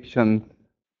predictions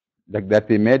like that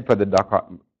we made for the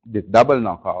this double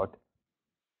knockout,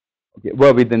 okay,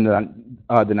 were within the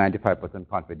 95%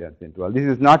 confidence interval. This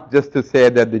is not just to say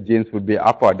that the genes would be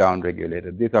up or down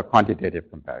regulated. These are quantitative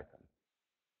comparisons.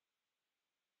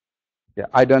 Yeah,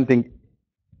 I don't think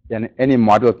any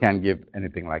model can give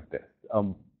anything like this. I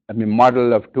mean,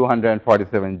 model of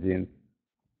 247 genes.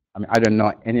 I mean, I don't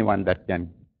know anyone that can,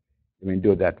 I mean,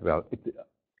 do that well.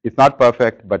 It's not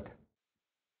perfect, but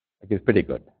it's pretty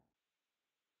good.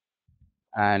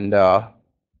 And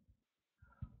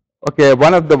okay,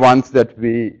 one of the ones that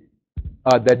we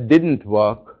that didn't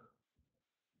work.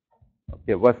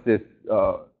 Okay, what's this?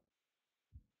 Oh,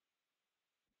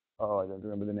 I don't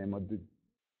remember the name of this.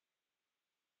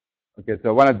 Okay,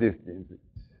 so one of these genes,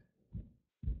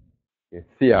 okay,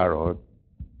 CRO8.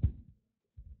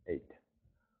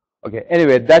 Okay,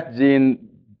 anyway, that gene,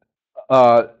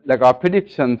 like our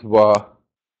predictions were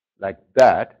like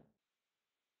that.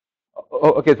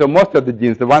 Okay, so most of the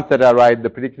genes, the ones that are right, the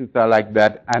predictions are like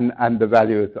that, and the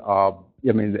values are,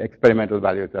 I mean, the experimental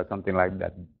values are something like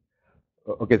that.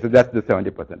 Okay, so that's the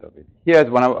 70% of it. Here's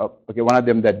one of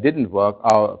them that didn't work.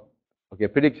 Our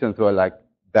predictions were like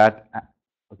that,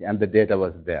 okay, and the data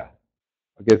was there.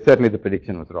 Okay, certainly the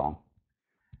prediction was wrong.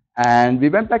 And we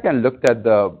went back and looked at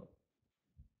the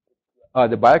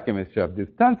biochemistry of this.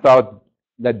 Turns out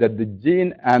that the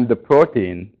gene and the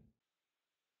protein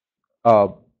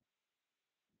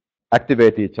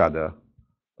activate each other.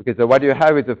 Okay, so what you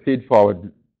have is a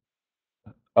feed-forward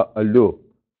a loop.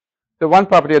 So one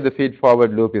property of the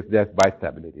feed-forward loop is there's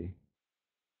bistability.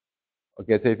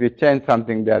 Okay, so if you change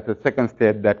something, there's a second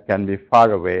state that can be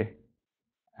far away,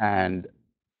 and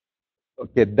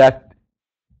okay, that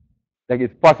like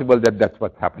it's possible that that's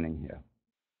what's happening here.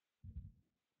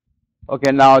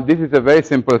 Okay, now this is a very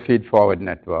simple feed-forward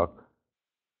network.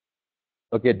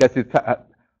 Okay, this is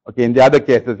okay. In the other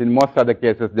cases, in most other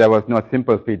cases, there was no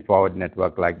simple feed-forward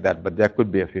network like that, but there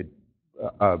could be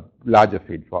a larger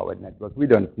feed-forward network. We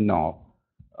don't know,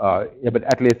 yeah, but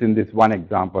at least in this one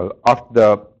example of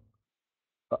the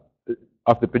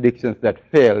predictions that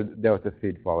failed, there was a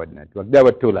feed-forward network. There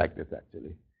were two like this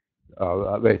actually,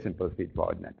 very simple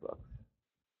feed-forward networks.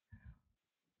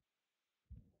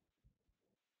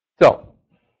 So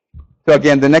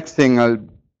again, the next thing, I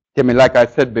mean, like I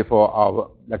said before,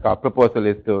 our proposal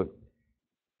is to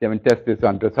test this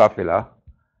on Drosophila,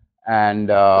 and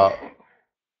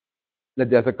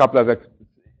there's a couple of.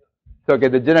 So okay,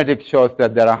 the genetics shows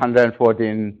that there are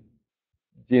 114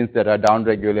 genes that are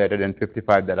downregulated and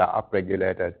 55 that are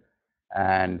upregulated,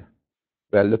 and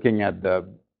we're looking at the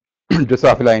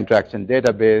Drosophila interaction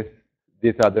database.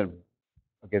 These are the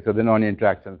so the known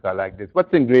interactions are like this.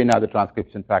 What's in green are the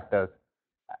transcription factors,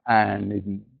 and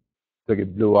in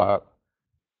blue are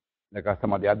like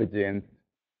some of the other genes.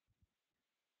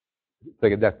 So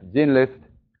that's the gene list.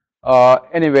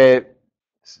 Anyway,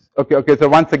 okay. So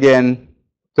once again,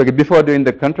 so before doing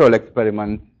the control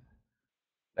experiment,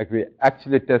 like we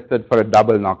actually tested for a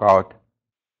double knockout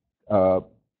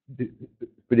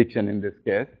prediction in this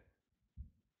case.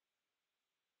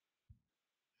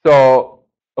 So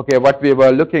okay, what we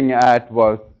were looking at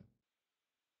was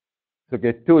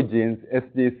two genes,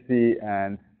 SGC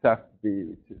and SAFB,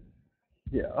 which is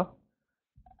here,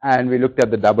 and we looked at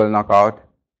the double knockout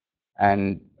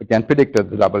and again predicted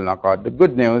the double knockout. The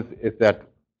good news is that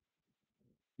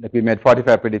we made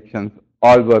 45 predictions,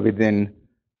 all were within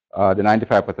the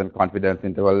 95% confidence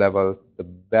interval level. The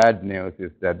bad news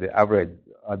is that the average,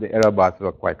 the error bars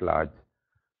were quite large.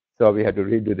 So we had to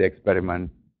redo the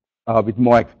experiment with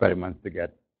more experiments to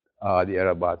get the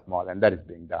error bars small, and that is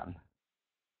being done.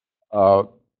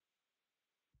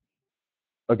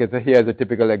 Okay, so here's a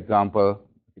typical example.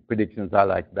 The predictions are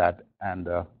like that, and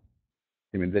I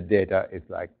mean the data is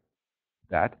like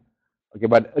that. Okay,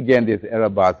 but again, these error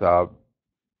bars are,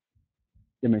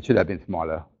 I mean, should have been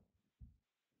smaller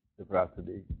for us to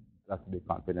be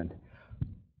confident.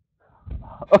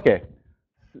 Okay,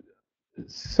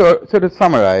 so to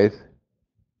summarize,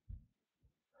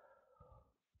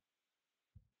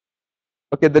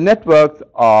 okay, the networks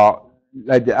are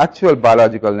like the actual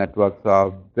biological networks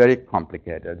are very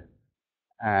complicated,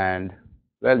 and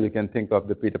well, you can think of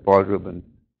the Peter Paul Rubens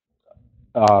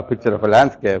picture of a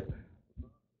landscape.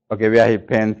 Okay, where he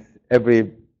paints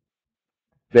every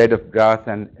blade of grass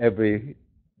and every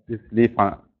leaf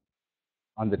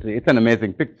on the tree. It's an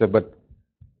amazing picture, but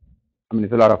I mean,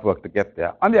 it's a lot of work to get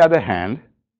there. On the other hand,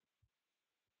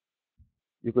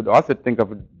 you could also think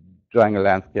of drawing a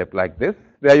landscape like this,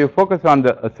 where you focus on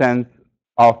the essence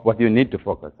of what you need to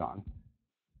focus on.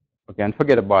 Okay, and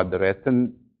forget about the rest.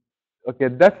 And okay,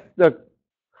 that's the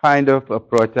kind of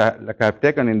approach like I've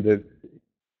taken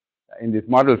in this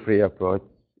model-free approach.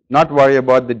 Not worry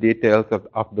about the details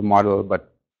of the model,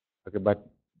 but okay, but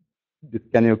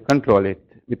can you control it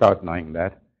without knowing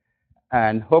that?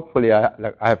 And hopefully, I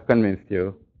have convinced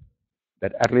you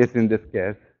that at least in this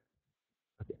case,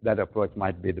 that approach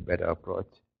might be the better approach.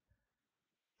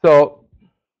 So,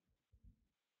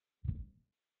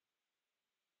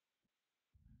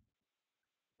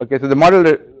 okay, so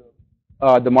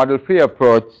the model-free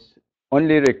approach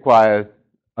only requires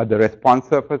the response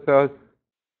surfaces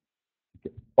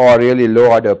or really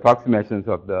low-order approximations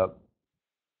of the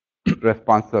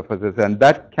response surfaces, and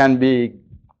that can be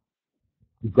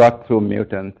got through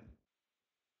mutants,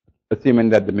 assuming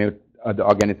that the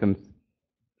organism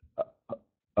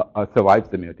survives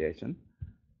the mutation.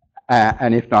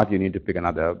 And if not, you need to pick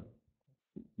another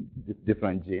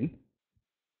different gene.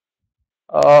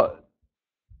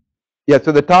 Yeah,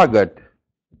 so the target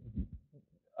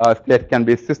state can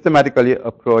be systematically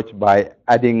approached by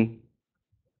adding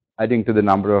to the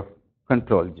number of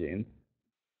control genes.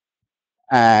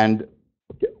 And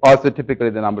also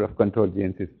typically the number of control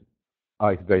genes is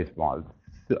very small.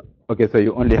 So, okay, so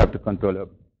you only have to control a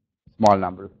small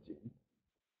number of genes.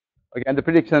 Okay, and the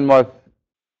prediction was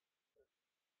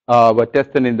were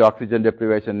tested in the oxygen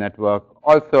deprivation network,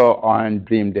 also on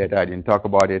DREAM data. I didn't talk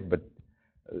about it, but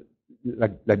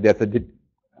like there's a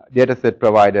data set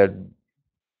provided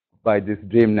by this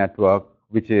DREAM network,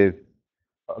 which is,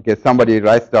 okay, somebody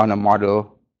writes down a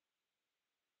model,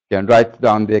 and writes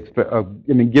down the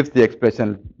gives the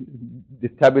expression,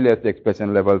 tabulates the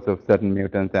expression levels of certain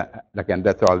mutants, and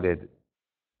that's all they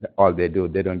do.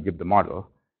 They don't give the model.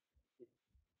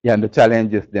 Yeah, and the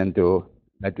challenge is then to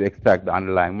extract the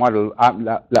underlying model.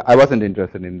 I wasn't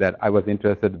interested in that. I was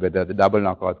interested whether the double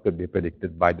knockouts could be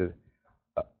predicted by the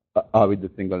with the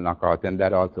single knockout, and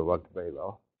that also worked very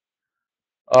well.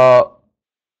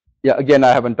 Yeah, again,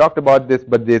 I haven't talked about this,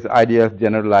 but these ideas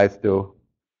generalize to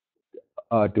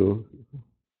the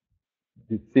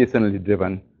seasonally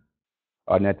driven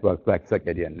networks like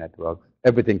circadian networks.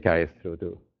 Everything carries through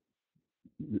to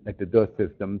those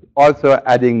systems. Also,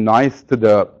 adding noise to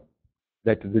the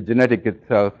genetic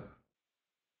itself,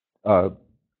 the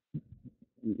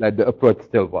approach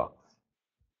still works.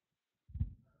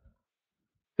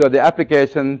 So the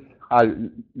applications are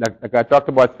like I talked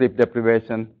about sleep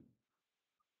deprivation.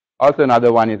 Also,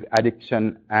 another one is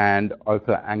addiction and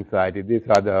also anxiety. These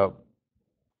are the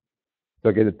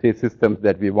three systems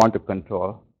that we want to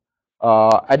control.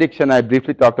 Addiction, I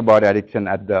briefly talked about addiction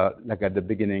at the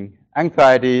beginning.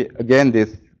 Anxiety, again,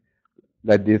 these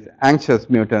anxious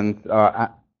mutants.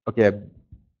 Okay,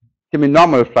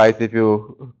 normal flies, if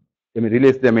you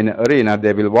release them in an arena,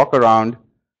 they will walk around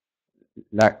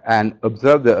and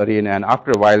observe the arena, and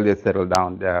after a while they settle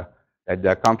down.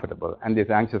 They're comfortable, and these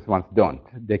anxious ones don't.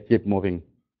 They keep moving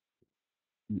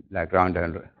round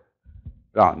and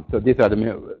round. So these are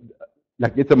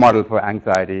it's a model for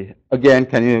anxiety. Again,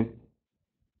 can you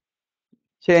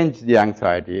change the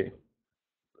anxiety,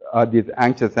 these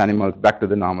anxious animals back to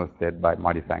the normal state by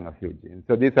modifying a few genes?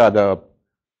 So these are the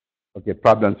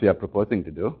problems we are proposing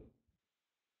to do.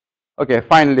 Okay,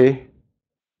 finally,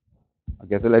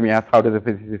 so let me ask, how does a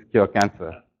physicist cure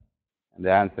cancer? And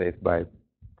the answer is by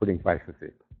putting flies to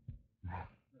sleep.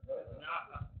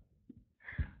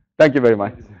 Thank you very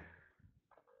much.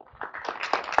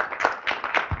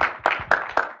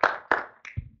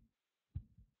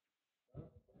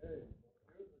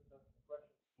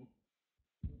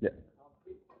 Yeah.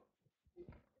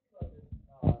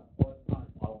 Have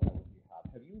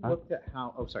you looked at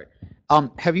how? Oh, sorry.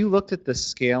 Have you looked at the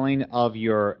scaling of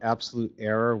your absolute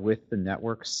error with the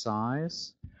network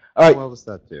size? How well does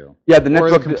that do? Yeah, the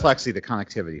network, or the complexity, the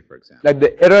connectivity, for example.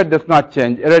 The error does not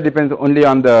change. Error depends only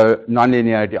on the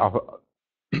nonlinearity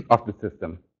of the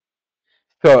system.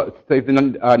 So if the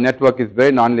network is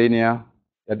very nonlinear,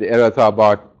 the errors are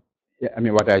about,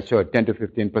 what I showed, 10 to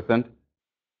 15%.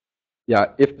 Yeah,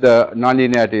 if the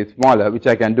nonlinearity is smaller, which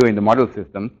I can do in the model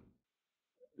system,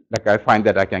 I find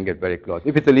that I can get very close.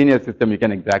 If it's a linear system, you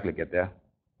can exactly get there.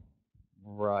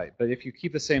 Right, but if you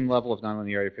keep the same level of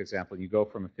nonlinearity, for example, you go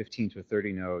from a 15 to a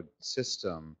 30 node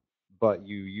system, but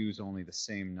you use only the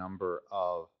same number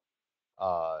of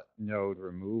node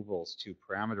removals to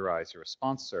parameterize your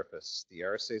response surface, the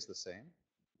error stays the same?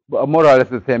 More or less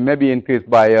the same, maybe increased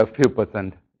by a few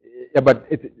percent. Yeah, but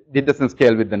it doesn't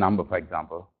scale with the number, for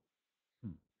example.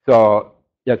 So,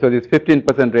 yeah, so this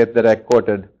 15% rate that I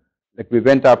quoted, we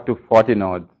went up to 40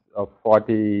 nodes or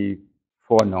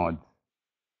 44 nodes,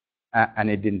 and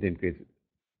it didn't increase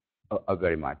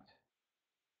very much.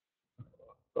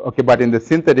 Okay, but in the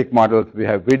synthetic models, we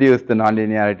have reduced the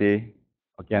nonlinearity.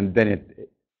 Okay, and then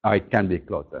it can be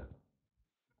closer.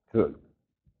 So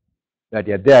that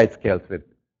there it scales with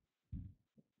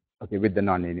with the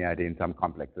nonlinearity in some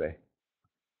complex way.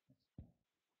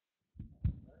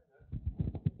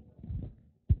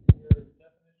 Your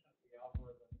definition of the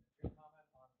algorithm, could you comment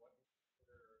on what you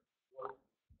consider close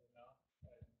enough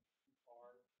and too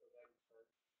far so that you start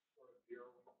sort of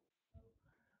zeroing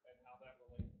and how that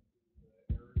relates to the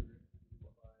error you're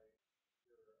introduced by your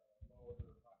mode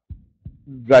or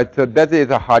approximation? Right. So that is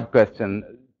a hard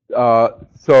question.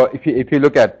 So if you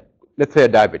look at, let's say, a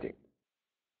diabetic.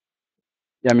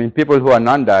 I mean, people who are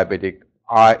non-diabetic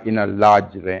are in a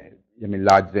large range. I mean,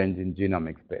 large range in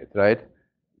genomic space, right?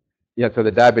 Yeah. So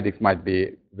the diabetics might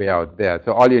be way out there.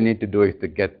 So all you need to do is to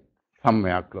get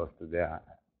somewhere close to there,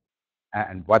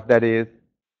 and what that is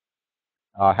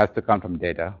has to come from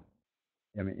data.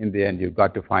 I mean, in the end, you've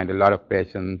got to find a lot of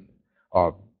patients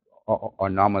or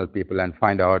normal people and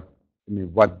find out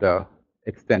what the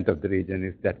extent of the region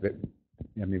is that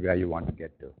where you want to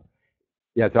get to.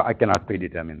 Yeah, so I cannot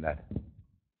predetermine that.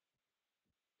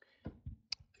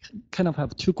 Kind of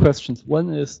have two questions.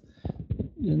 One is,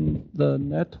 in the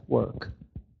network,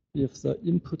 if the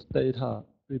input data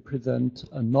represent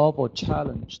a novel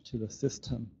challenge to the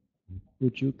system,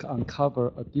 would you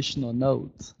uncover additional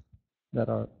nodes that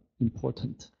are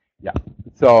important? Yeah.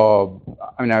 So,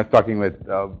 I mean, I was talking with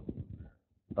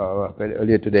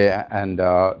earlier today, and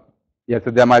yeah,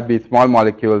 so there might be small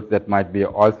molecules that might be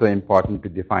also important to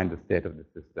define the state of the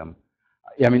system.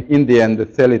 I mean, in the end,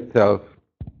 the cell itself,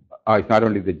 it's not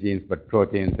only the genes, but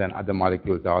proteins and other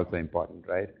molecules are also important,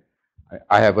 right?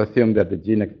 I have assumed that the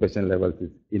gene expression levels is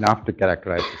enough to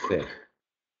characterize the state.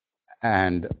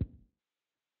 And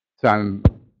so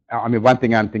I mean, one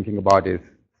thing I'm thinking about is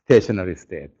stationary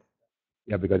states.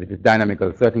 Yeah, because if it's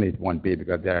dynamical, certainly it won't be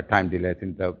because there are time delays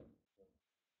in the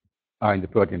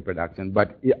protein production.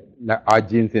 But yeah, are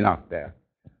genes enough there?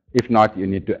 If not, you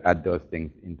need to add those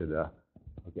things into the.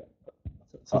 Okay.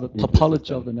 So the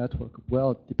topology of the network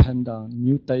will depend on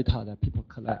new data that people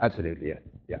collect. Absolutely, yes.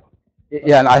 Yeah.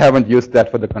 Yeah, and I haven't used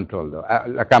that for the control though.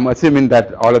 Like I'm assuming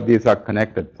that all of these are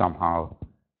connected somehow,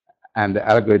 and the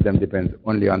algorithm depends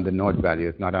only on the node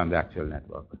values, not on the actual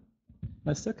network.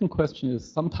 My second question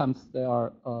is, sometimes there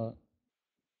are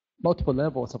multiple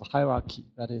levels of hierarchy.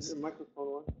 That is,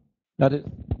 that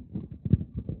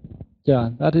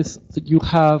is you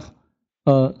have,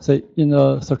 say, in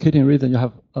a circadian rhythm, you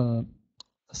have a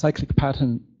cyclic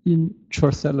pattern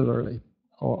intracellularly,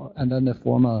 and then they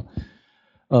form a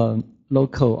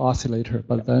local oscillator.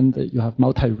 But then you have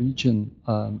multi-region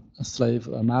slave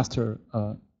master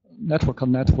network of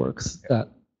networks that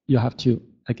you have to,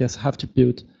 I guess,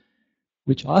 build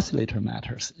which oscillator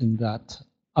matters in that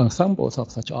ensembles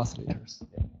of such oscillators.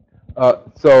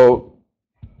 So,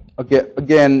 okay,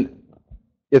 again,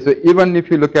 yeah, so even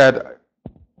if you look at,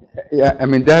 yeah, I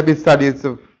mean, there have been studies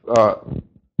of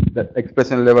the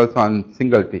expression levels on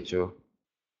single tissue,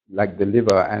 like the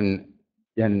liver, and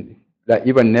that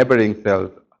even neighboring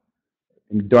cells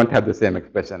don't have the same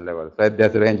expression levels, right?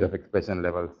 There's a range of expression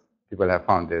levels. People have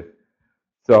found this.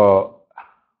 So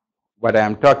what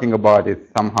I'm talking about is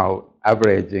somehow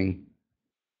averaging,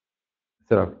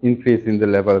 sort of increasing the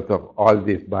levels of all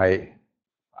these by,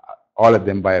 all of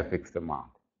them by a fixed amount.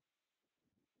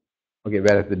 Okay,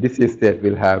 whereas the disease state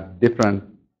will have different,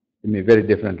 I mean, very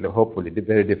different, hopefully,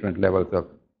 very different levels of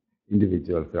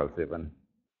individual cells even.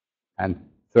 And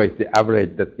so it's the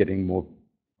average that's getting moved,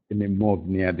 moved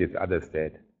near this other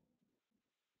state.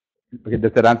 Okay,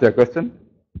 does that answer your question?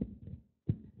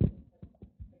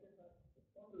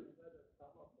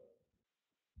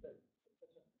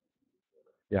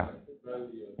 Yeah.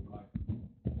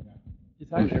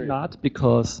 It's actually not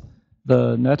because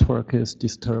the network is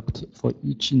disturbed for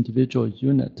each individual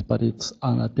unit, but it's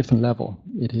on a different level.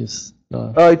 It is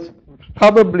the. It's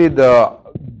probably the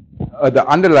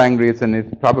underlying reason is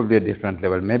probably a different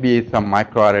level. Maybe some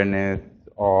microRNAs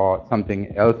or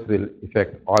something else will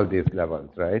affect all these levels,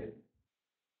 right?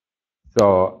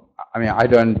 So, I mean, I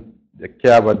don't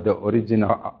care about the origin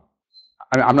of,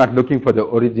 I mean, I'm not looking for the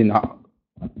origin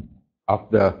of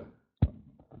the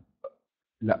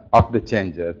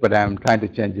changes, but I'm trying to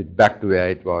change it back to where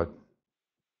it was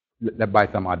by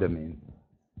some other means.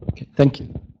 Okay, thank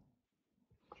you.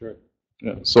 Sure.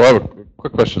 Yeah, so I have a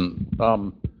quick question.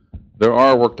 There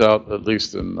are worked out, at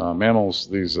least in mammals,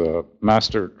 these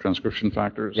master transcription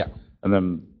factors. Yeah. And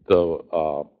then the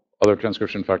other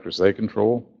transcription factors they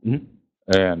control. Mm-hmm.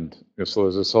 And so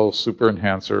there's this whole super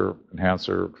enhancer,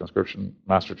 transcription,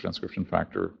 master transcription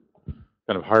factor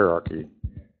kind of hierarchy.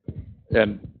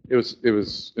 And it was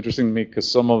interesting to me because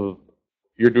some of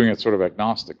you're doing it sort of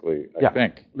agnostically, I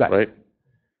think, right?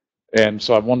 And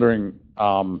so I'm wondering,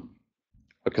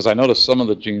 because I noticed some of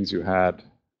the genes you had,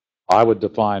 I would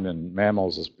define in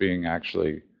mammals as being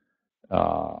actually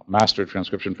master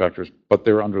transcription factors, but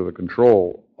they're under the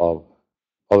control of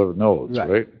other nodes,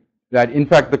 right? Right. In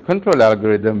fact, the control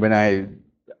algorithm, when I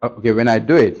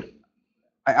do it,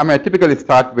 I typically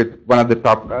start with one of the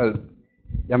top.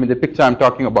 The picture I'm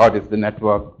talking about is the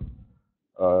network.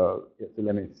 So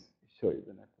let me show you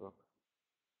the network.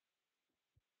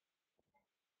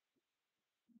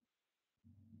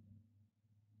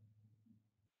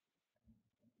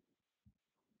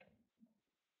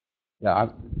 Yeah,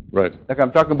 Right. like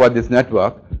I'm talking about this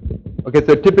network. Okay,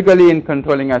 so typically in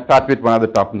controlling, I start with one of the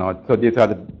top nodes. So these are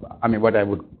what I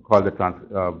would call the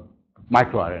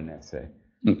microRNA, say.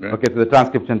 Okay, so the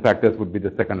transcription factors would be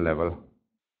the second level,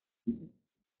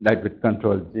 like with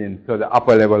control genes. So the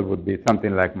upper level would be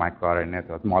something like microRNAs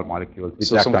or small molecules.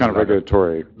 So some kind of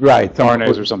regulatory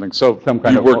RNAs or something. So some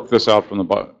kind you worked this out from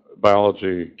the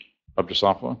biology of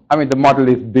Drosophila? The model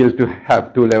is built to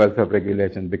have two levels of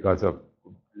regulation because of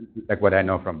like what I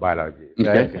know from biology,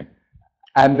 right? Okay.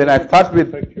 And then I start with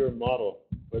Affect your model,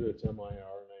 whether it's mRNA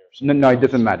or something. no, it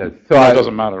doesn't matter. So No, it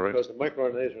doesn't matter, right? Because the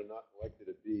microRNAs are not likely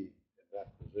to be in that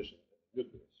position in the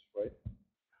nucleus, right?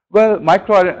 Well,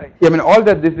 microRNA, all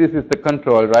that this is the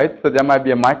control, right? So there might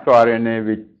be a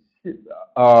microRNA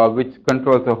which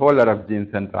controls a whole lot of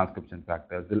genes and transcription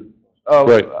factors.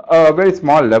 Right. Very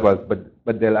small levels,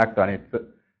 but they'll act on it. So,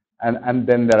 and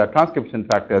then there are transcription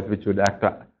factors which would act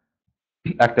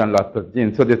on lots of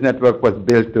genes. So this network was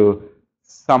built to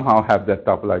somehow have that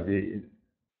topology,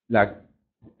 like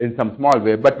in some small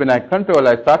way. But when I control,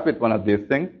 I start with one of these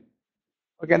things.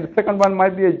 Okay, and the second one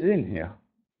might be a gene here.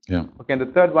 Yeah. Okay, and the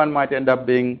third one might end up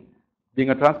being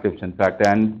a transcription factor,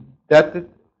 and that's it.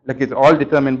 Like it's all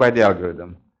determined by the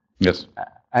algorithm. Yes.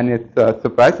 And it's a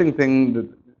surprising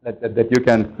thing that you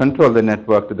can control the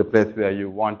network to the place where you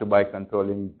want to by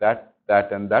controlling that,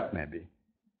 and that maybe.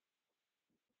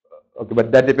 Okay,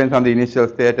 but that depends on the initial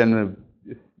state and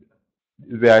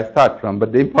where I start from.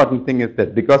 But the important thing is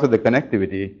that because of the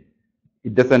connectivity,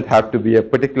 it doesn't have to be a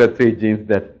particular 3 genes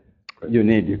that you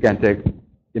need. You can take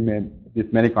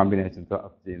these many combinations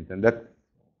of genes, and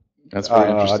that's very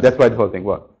interesting. That's why the whole thing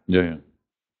works. Yeah.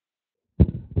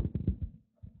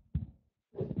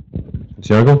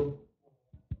 Tiago?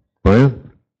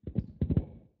 Brian?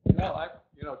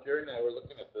 Jerry and I were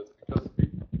looking at this because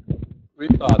we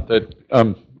thought that,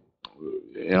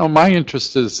 my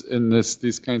interest is in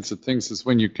these kinds of things is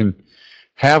when you can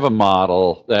have a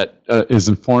model that is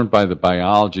informed by the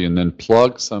biology and then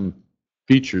plug some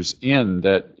features in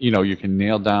that, you can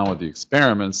nail down with the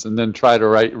experiments and then try to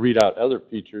read out other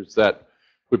features that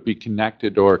would be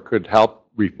connected or could help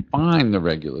refine the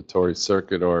regulatory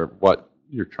circuit or what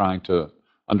you're trying to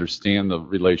understand the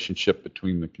relationship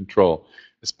between the control,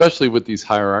 especially with these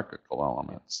hierarchical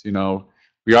elements.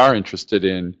 We are interested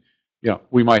in,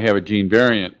 we might have a gene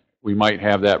variant, we might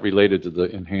have that related to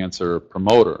the enhancer or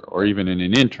promoter or even in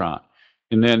an intron.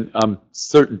 And then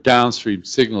certain downstream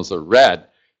signals are read.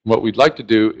 What we'd like to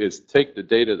do is take the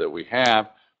data that we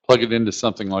have, plug it into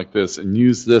something like this, and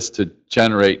use this to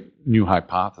generate new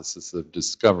hypotheses of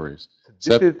discoveries. Is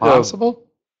that possible?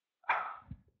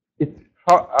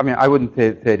 I wouldn't say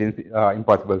it's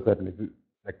impossible, certainly,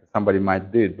 like somebody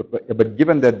might do it. But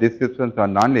given that these systems are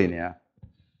nonlinear,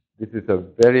 this is a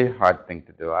very hard thing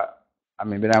to do.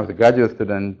 When I was a graduate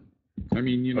student.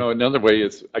 Another way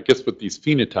is, I guess, with these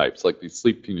phenotypes, like these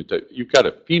sleep phenotypes, you've got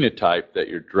a phenotype that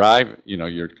you're driving,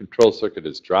 your control circuit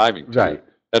is driving to. Right.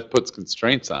 That puts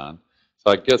constraints on.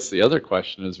 So I guess the other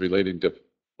question is relating to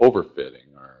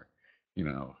overfitting or,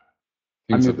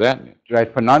 things of that nature.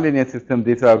 Right. For nonlinear systems,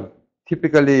 these are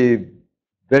typically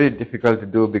very difficult to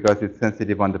do because it's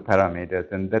sensitive on the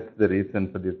parameters, and that's the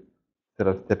reason for this sort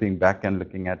of stepping back and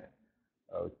looking at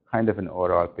kind of an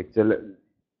overall picture.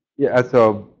 Yeah.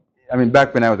 So,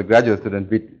 back when I was a graduate student,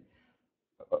 we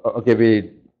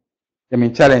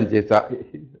challenges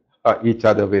each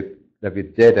other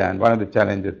with data, and one of the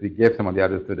challenges we gave some of the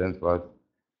other students was,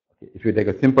 if you take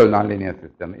a simple nonlinear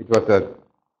system, it was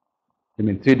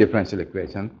 3 differential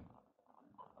equations.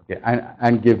 Okay,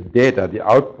 and give data, the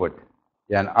output,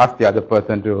 and ask the other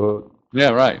person to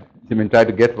try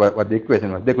to get what the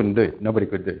equation was. They couldn't do it. Nobody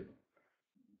could do it.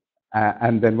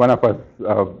 And then one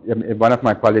of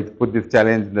my colleagues put this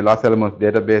challenge in the Los Alamos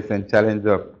database and challenged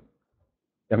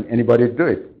anybody to do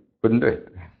it. Couldn't do it.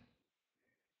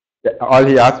 All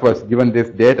he asked was, given this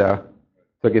data,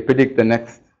 so predict the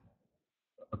next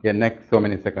so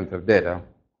many seconds of data.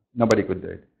 Nobody could do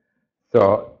it.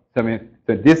 So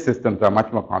So these systems are much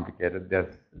more complicated.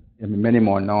 There's many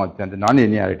more nodes, and the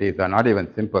nonlinearities are not even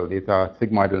simple. These are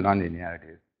sigmoidal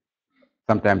nonlinearities,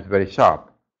 sometimes very sharp.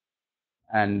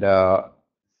 And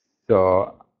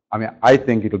so, I mean, I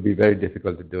think it will be very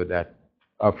difficult to do that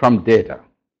from data.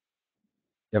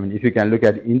 I mean, if you can look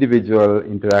at individual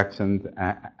interactions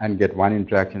and get one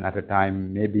interaction at a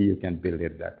time, maybe you can build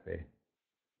it that way.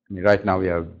 I mean, right now we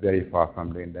are very far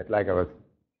from doing that. Like I was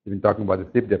even talking about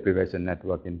the sleep deprivation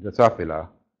network in Drosophila.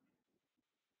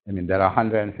 I mean, there are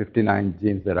 159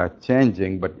 genes that are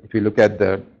changing, but if you look at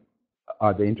the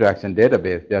interaction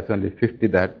database, there's only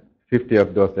 50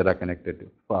 of those that are connected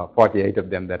to, 48 of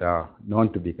them that are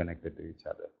known to be connected to each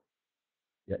other.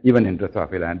 Yeah, even in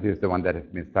Drosophila, and this is the one that has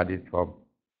been studied for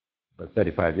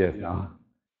 35 years now.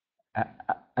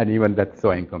 And even that's so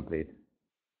incomplete.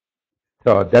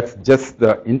 So that's just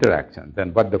the interactions.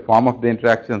 And but the form of the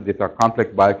interactions, these are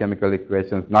complex biochemical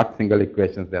equations, not single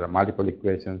equations. There are multiple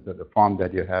equations. So the form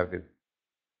that you have is,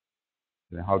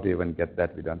 how to even get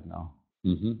that, we don't know.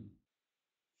 Mm-hmm.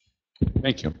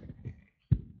 Thank you.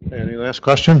 Any last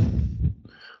question?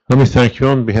 Let me thank you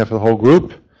on behalf of the whole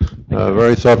group.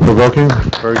 Very thought-provoking.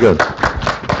 Very good.